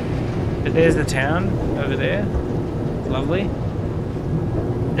here. But there's the town over there. It's lovely.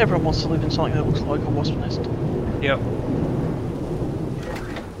 Everyone wants to live in something that looks like a wasp nest. Yep.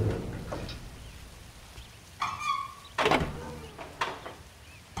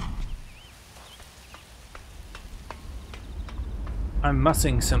 I'm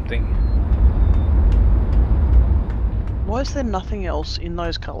mussing something. Why is there nothing else in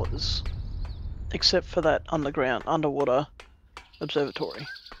those colours except for that underwater observatory?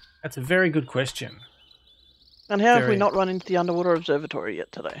 That's a very good question. And how have we Very. not run into the underwater observatory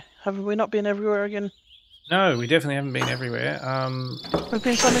yet today? Have we not been everywhere again? No, we definitely haven't been everywhere. We've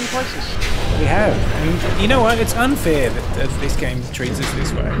been so many places. We have. And you know what? It's unfair that this game treats us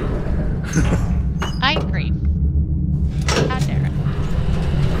this way. I agree. How dare it?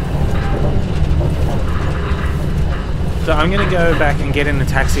 So I'm going to go back and get in the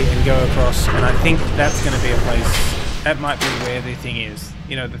taxi and go across, and I think that's going to be a place. That might be where the thing is.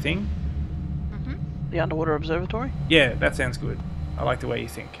 You know the thing? The underwater observatory? Yeah, that sounds good. I like the way you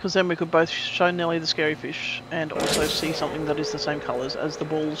think. Because then we could both show Nelly the scary fish and also see something that is the same colours as the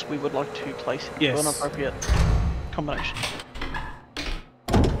balls we would like to place into Yes. an appropriate combination.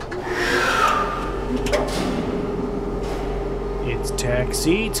 It's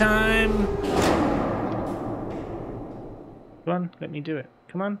taxi time! Come on, let me do it.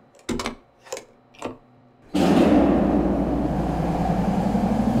 Come on.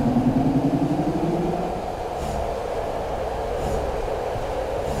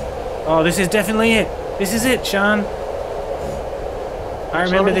 Oh, this is definitely it. This is it, Sean. I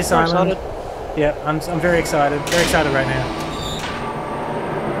remember this island. Yeah, I'm very excited. Very excited right now.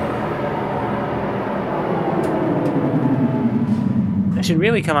 I should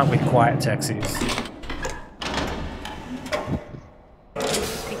really come up with quiet taxis. Be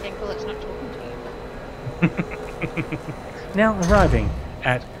thankful it's not talking to you. Now arriving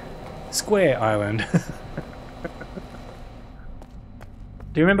at Square Island.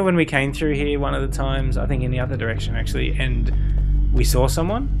 Do you remember when we came through here one of the times, I think in the other direction actually, and we saw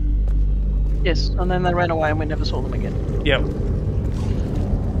someone? Yes, and then they ran away and we never saw them again. Yep.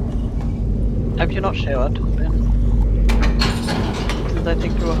 Have you not showered, Ben? Did they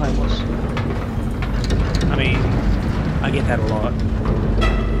think you were homeless? I mean, I get that a lot.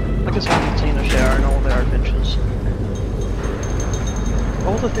 I guess I haven't seen a shower in all their adventures.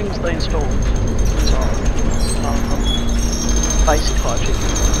 All the things they installed inside basic hygiene.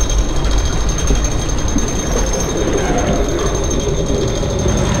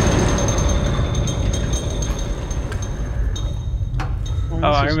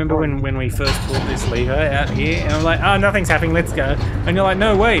 Oh, I remember when we first pulled this lever out here, and I'm like, oh, nothing's happening, let's go. And you're like,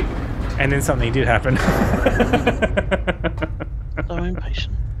 no, wait. And then something did happen. So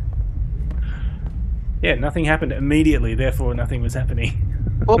impatient. Yeah, nothing happened immediately, therefore nothing was happening.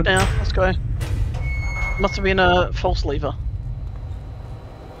 Up now, let's go. Must have been a false lever.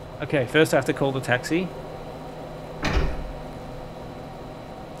 Okay, first I have to call the taxi.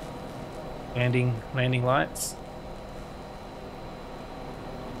 Landing lights.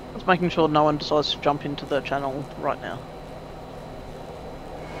 Just making sure no one decides to jump into the channel right now.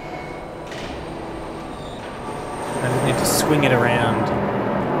 I just need to swing it around.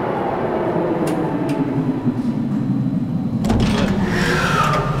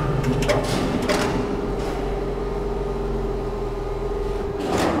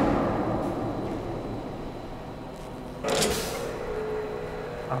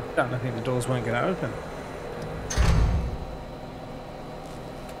 Oh, I think the doors weren't going to open.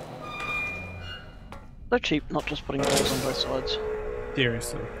 So cheap, not just putting doors on both sides.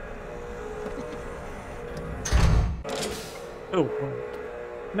 Seriously. Oh.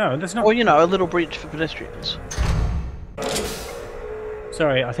 No, that's not... Or, you know, a little bridge for pedestrians.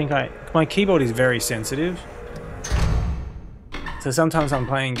 Sorry, I think my keyboard is very sensitive. So sometimes I'm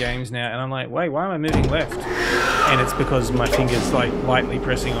playing games now and I'm like, wait, why am I moving left? And it's because my finger's like lightly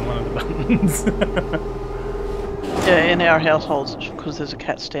pressing on one of the buttons. Yeah, in our households, it's because there's a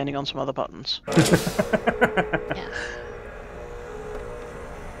cat standing on some other buttons. Yeah.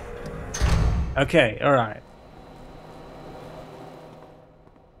 Okay, alright.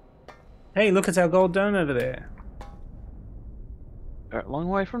 Hey, look, it's our gold dome over there. We're a long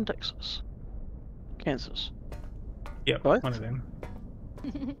way from Texas. Kansas. Yep, Both? one of them.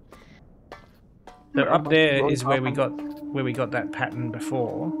 So up there is where we got that pattern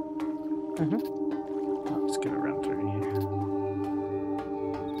before. Mm-hmm. I'm just gonna run through here.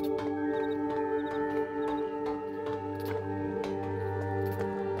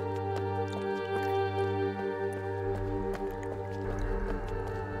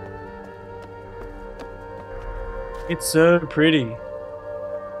 It's so pretty.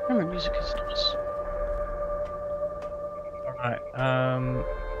 The music is nice. Alright,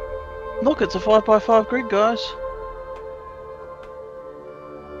 Look, it's a 5x5 grid, guys.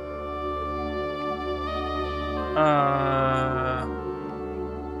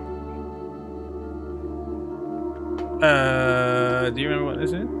 Do you remember what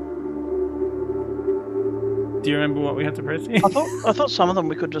this is? Do you remember what we had to press here? I thought some of them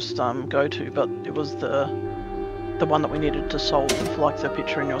we could just go to, but it was the one that we needed to solve, like the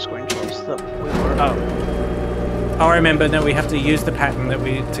picture in your screenshots that we were. Oh, I remember. No, we have to use the pattern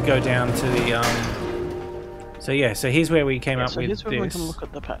to go down to the So yeah, so here's where we came up with here's where we this. can look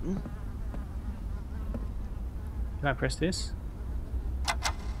at the pattern. Can I press this?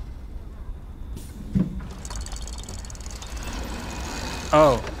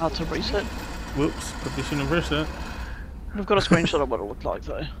 Oh. Oh, it's a reset. Whoops, probably shouldn't have pressed that. We've got a screenshot of what it looked like,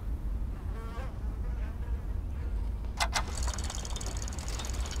 though.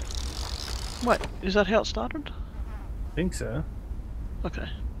 Wait, is that how it started? I think so. Okay.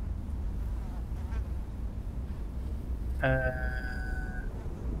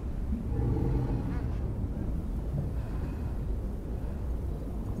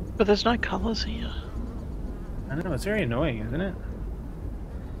 But there's no colours here. I know, it's very annoying, isn't it?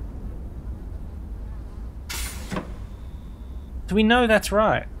 Do we know that's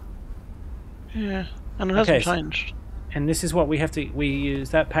right? Yeah, and it hasn't changed. And this is what we have to... We use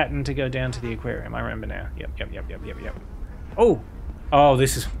that pattern to go down to the aquarium. I remember now. Yep. Oh! Oh,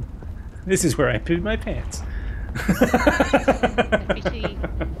 this is... This is where I pooed my pants. The fishy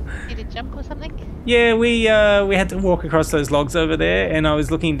did a jump or something? Yeah, we had to walk across those logs over there, and I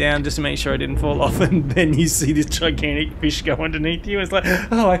was looking down just to make sure I didn't fall off, and then you see this gigantic fish go underneath you. It's like,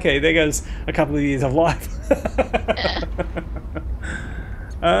 oh, okay, there goes a couple of years of life.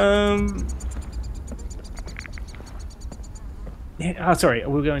 Yeah, oh, sorry,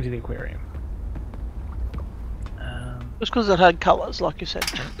 we'll go into the aquarium. Just because it had colours, like you said.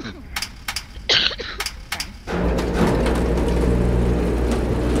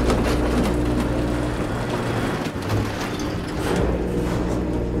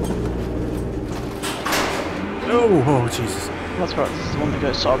 Oh, Jesus. That's right, this is the one that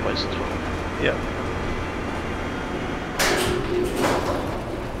goes sideways as well. Yep.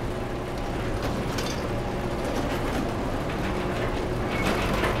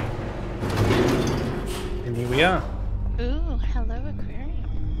 And here we are. Ooh, hello aquarium.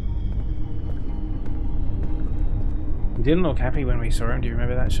 We didn't look happy when we saw him. Do you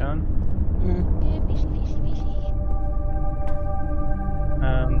remember that, Sean? Yeah, fishy, fishy, fishy.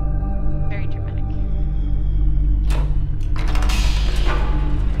 Very dramatic.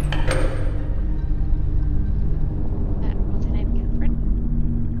 What's her name, Catherine?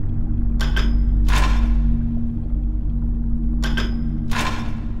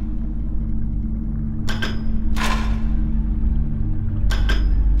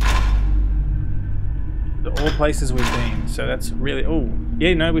 All places we've been, so that's really... Oh,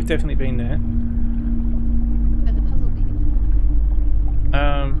 yeah, no, we've definitely been there. Oh, the puzzle bit.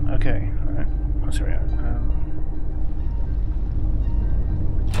 Okay, alright. Oh, sorry.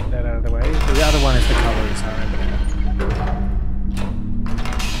 Get that out of the way. The other one is the colours, I remember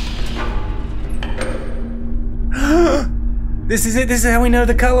now. This is it, this is how we know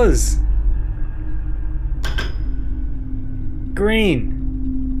the colours! Green!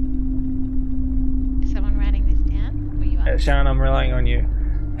 Sharon, I'm relying on you.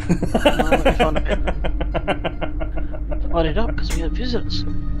 Light it up because we have visitors.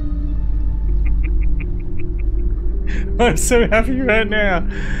 I'm so happy right now.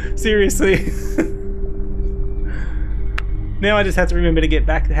 Seriously. Now I just have to remember to get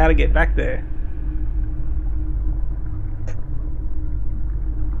back, how to get back there.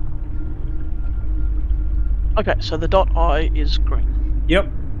 Okay, so the dot I is green. Yep.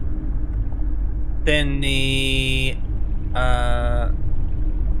 Then the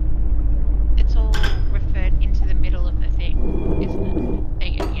it's all referred into the middle of the thing, isn't it? There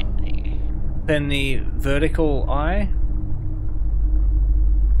you go, yeah, there you go. then the vertical eye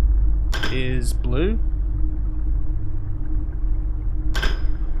is blue.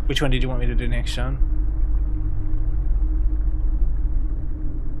 Which one did you want me to do next, Sean?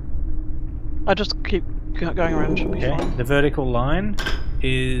 I just keep going around, should be fine. The vertical line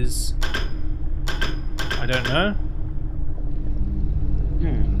is... I don't know.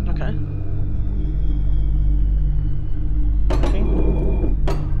 Okay.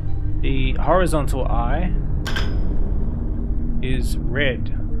 The horizontal eye is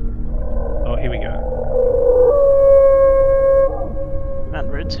red. Oh, here we go.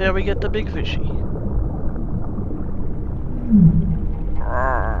 And red's how we get the big fishy.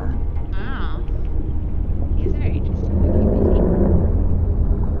 Wow. He's very interesting looking fishy.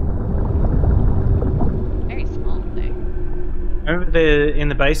 Very small though. Remember in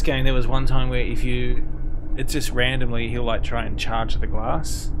the base game there was one time where if you... It's just randomly he'll like try and charge the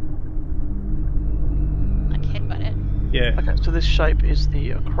glass. Like headbutt it. Yeah. Okay, so this shape is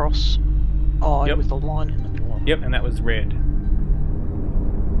the cross eye with the line in the middle. Yep, and that was red.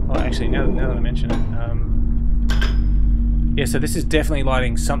 Oh, actually, now that I mention it, yeah. So this is definitely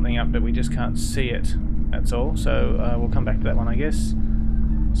lighting something up, but we just can't see it. That's all. So we'll come back to that one, I guess.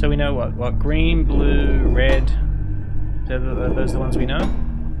 So we know what green, blue, red. Those are the ones we know.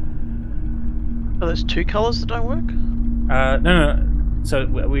 Are those two colours that don't work? No. So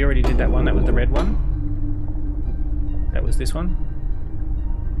we already did that one. That was the red one. That was this one.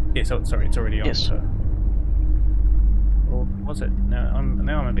 Yeah. So sorry, it's already on. Yes. So. Or was it? No, I'm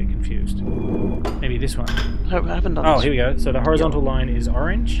a bit confused. Maybe this one. I haven't done Oh, this. here we go. So the horizontal line is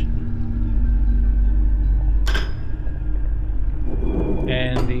orange.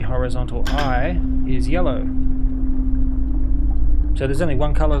 And the horizontal eye is yellow. So there's only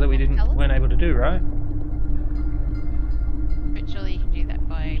one colour that we weren't able to do, right? But surely you can do that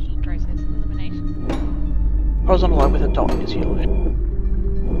by process of elimination. Horizontal line with a dot is yellow.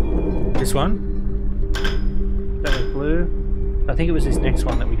 This one? That was blue. I think it was this next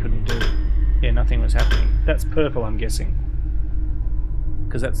one that we couldn't do. Yeah, nothing was happening. That's purple, I'm guessing.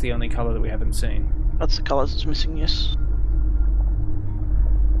 Because that's the only colour that we haven't seen. That's the colours it's missing, yes.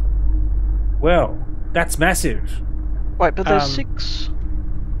 Well, That's massive. Wait, but there's six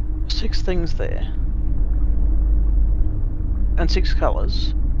things there. And 6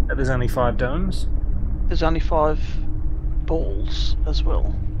 colours. But there's only 5 domes. There's only 5 balls as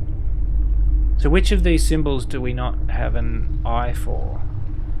well. So which of these symbols do we not have an eye for?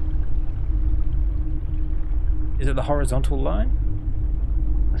 Is it the horizontal line?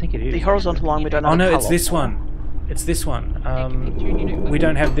 I think it is. The horizontal line we don't have. Oh no, a it's this for. one. It's this one. We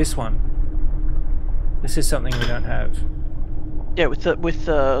don't have this one. This is something we don't have. Yeah, with the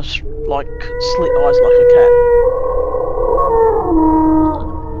like slit eyes like a cat.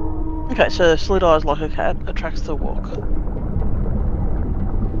 Okay, so slit eyes like a cat attracts the walk.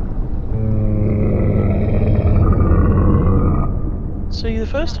 See, the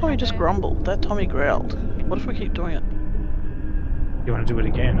first time he just grumbled, that time he growled. What if we keep doing it? You want to do it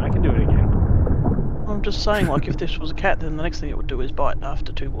again? I can do it again. I'm just saying, like, if this was a cat, then the next thing it would do is bite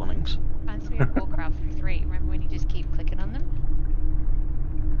after 2 warnings. Reminds me of Warcraft 3. Remember when you just keep clicking on them?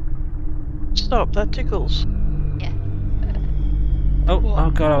 Stop, that tickles. Yeah.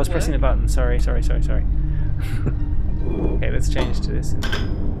 Oh god, I was pressing the button. Sorry. Okay, let's change to this.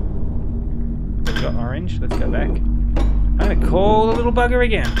 We've got orange. Let's go back. I'm gonna call the little bugger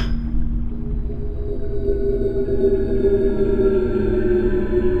again.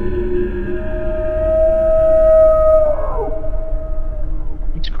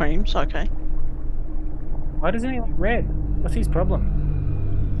 It's creams, okay. Why doesn't he look red? What's his problem?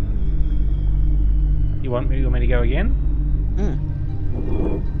 You want me to go again?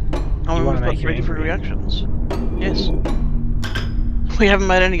 Oh, we've got 3 different reactions. Yes. We haven't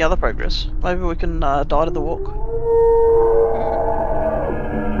made any other progress. Maybe we can die to the walk.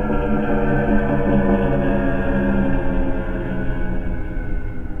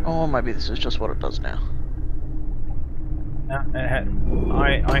 Or maybe this is just what it does now.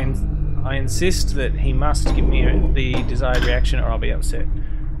 I insist that he must give me the desired reaction or I'll be upset.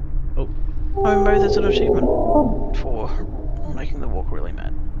 Oh. Oh, maybe there's an achievement for making the walk really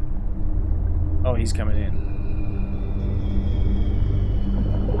mad. Oh, he's coming in.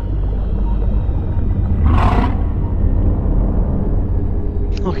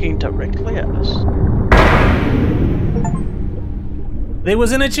 Looking directly at us. There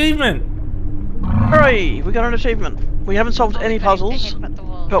was an achievement! Hooray! We got an achievement. We haven't solved any puzzles,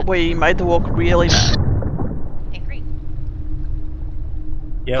 but we made the walk really mad. Angry.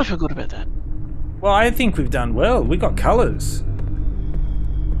 Yep. I feel good about that. Well, I think we've done well. We got colours.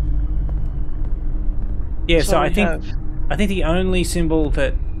 Yeah, so I think the only symbol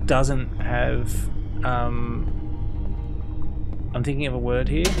that doesn't have I'm thinking of a word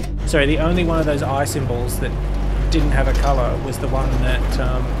here. Sorry, the only one of those eye symbols that didn't have a colour was the one that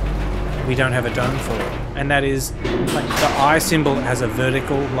we don't have a dome for. And that is, like, the eye symbol has a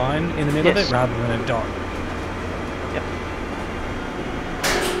vertical line in the middle of it rather than a dot. Yep.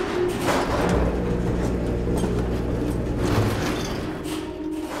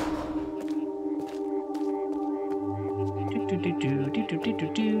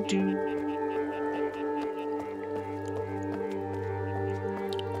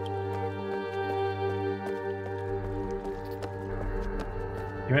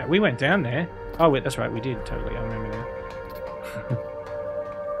 We went down there. Oh, wait, that's right, we did, totally. I remember now.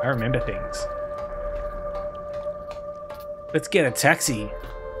 I remember things. Let's get a taxi.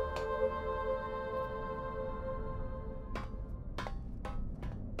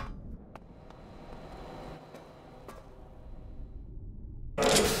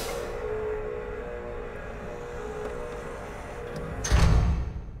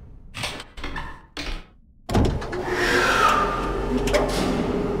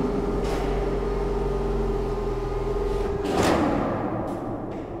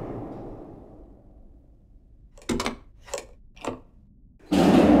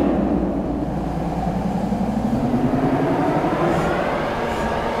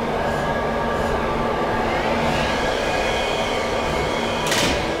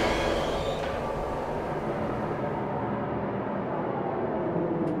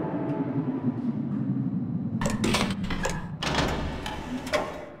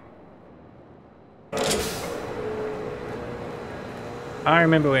 I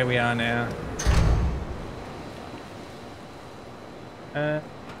remember where we are now.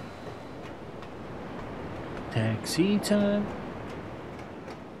 Taxi time.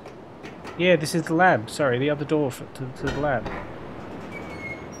 Yeah, this is the lab. Sorry, the other door to the lab.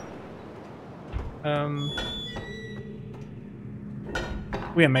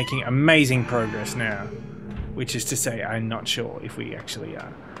 We are making amazing progress now. Which is to say, I'm not sure if we actually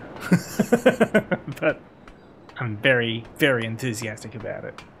are. But I'm very, very enthusiastic about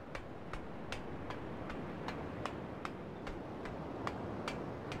it.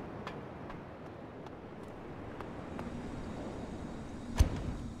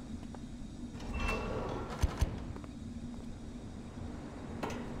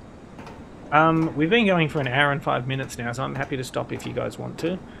 We've been going for an hour and 5 minutes now, so I'm happy to stop if you guys want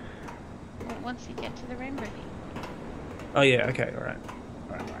to. Well, once you get to the rainbow thing. Oh yeah, okay, alright.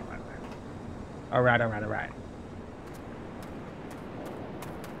 Alright.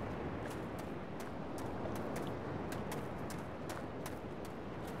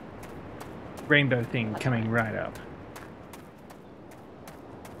 Rainbow thing coming right up.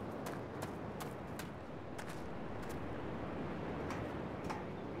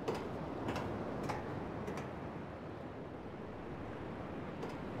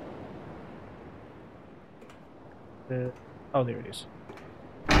 Oh, there it is.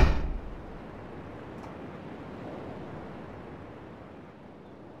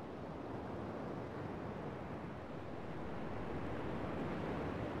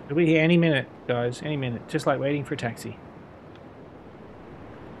 We'll be here any minute, guys. Any minute. Just like waiting for a taxi.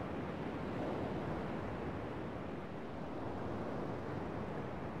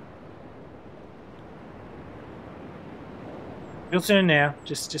 Real soon now.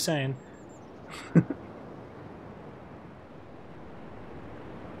 Just saying.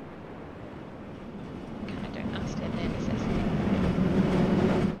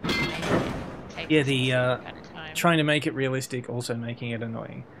 Yeah, the trying to make it realistic, also making it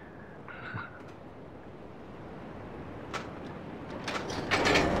annoying.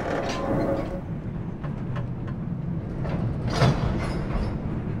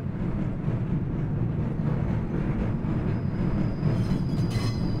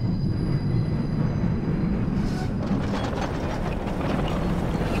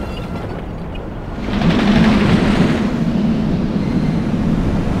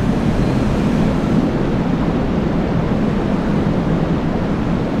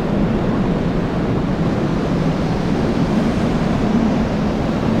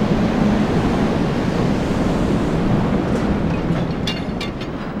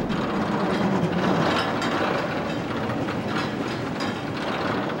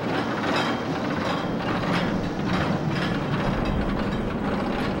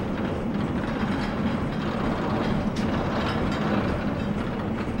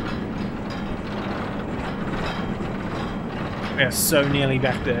 We're so nearly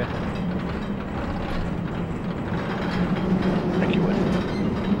back there. Thank you, Wood.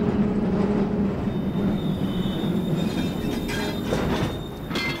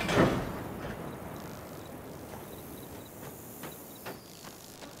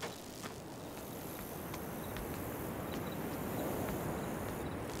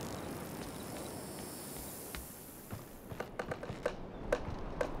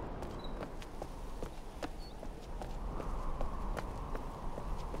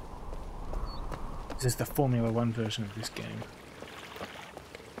 This is the Formula 1 version of this game.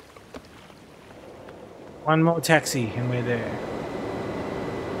 One more taxi and we're there.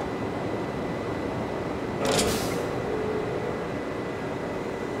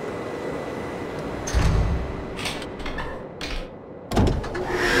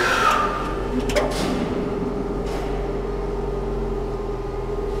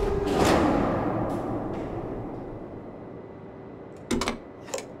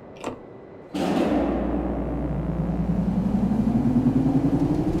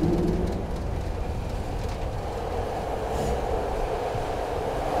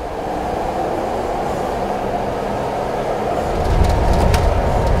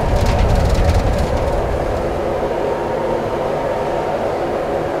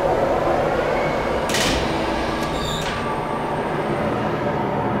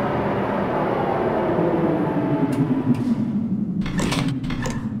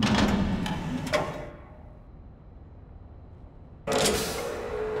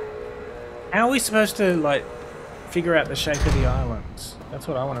 How are we supposed to, like, figure out the shape of the islands? That's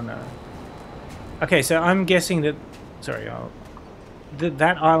what I want to know. Okay, so I'm guessing that... Sorry,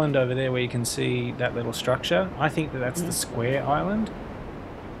 that island over there where you can see that little structure, I think that that's the square island.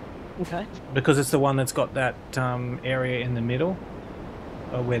 Okay. Because it's the one that's got that area in the middle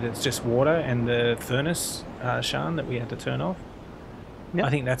where there's just water and the furnace, Sian, that we had to turn off. Yep. I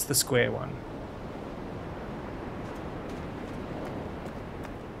think that's the square one.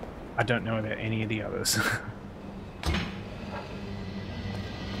 I don't know about any of the others.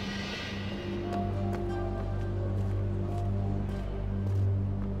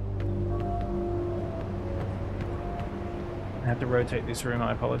 I have to rotate this room,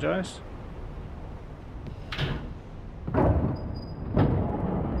 I apologize.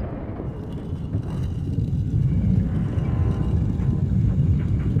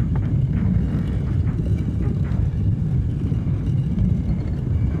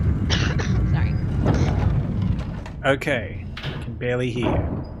 Okay, I can barely hear.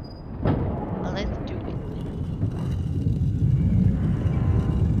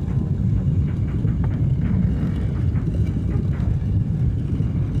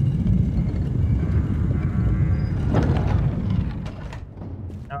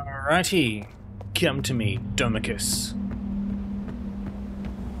 Righty. Come to me, Domicus.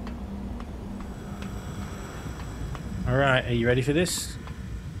 Alright, are you ready for this?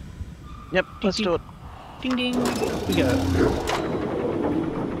 Yep, let's do it. Ding ding. We go.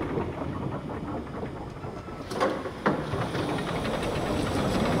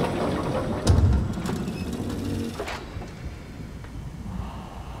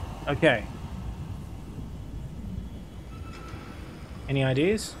 Okay. Any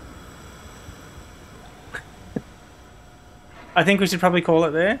ideas? I think we should probably call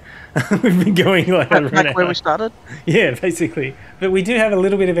it there. We've been going like Back where we started. Yeah, basically. But we do have a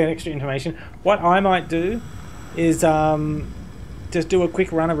little bit of extra information. What I might do is just do a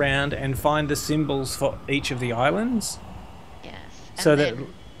quick run around and find the symbols for each of the islands. Yes. So And that, then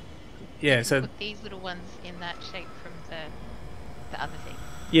yeah, so put these little ones in that shape from the other thing.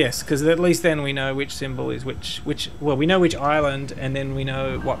 yes, because at least then we know which symbol is which. Well, we know which island, and then we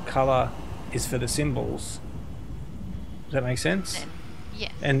know what color is for the symbols. Does that make sense? Then,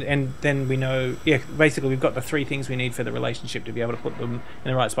 yes. And then we know, yeah, basically we've got the three things we need for the relationship to be able to put them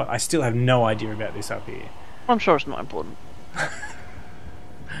in the right spot. I still have no idea about this up here. I'm sure it's not important.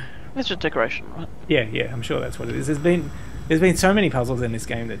 It's just decoration, right? Yeah, I'm sure that's what it is. There's been so many puzzles in this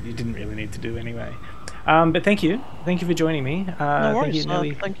game that you didn't really need to do anyway. But thank you for joining me. No worries. Thank you,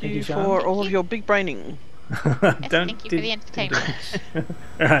 Nelly. Thank you Sian. for all of your big braining. Yes, thank you for the entertainment.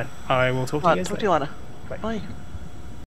 All right, I will talk to you guys Talk to later. you later. Bye. Bye.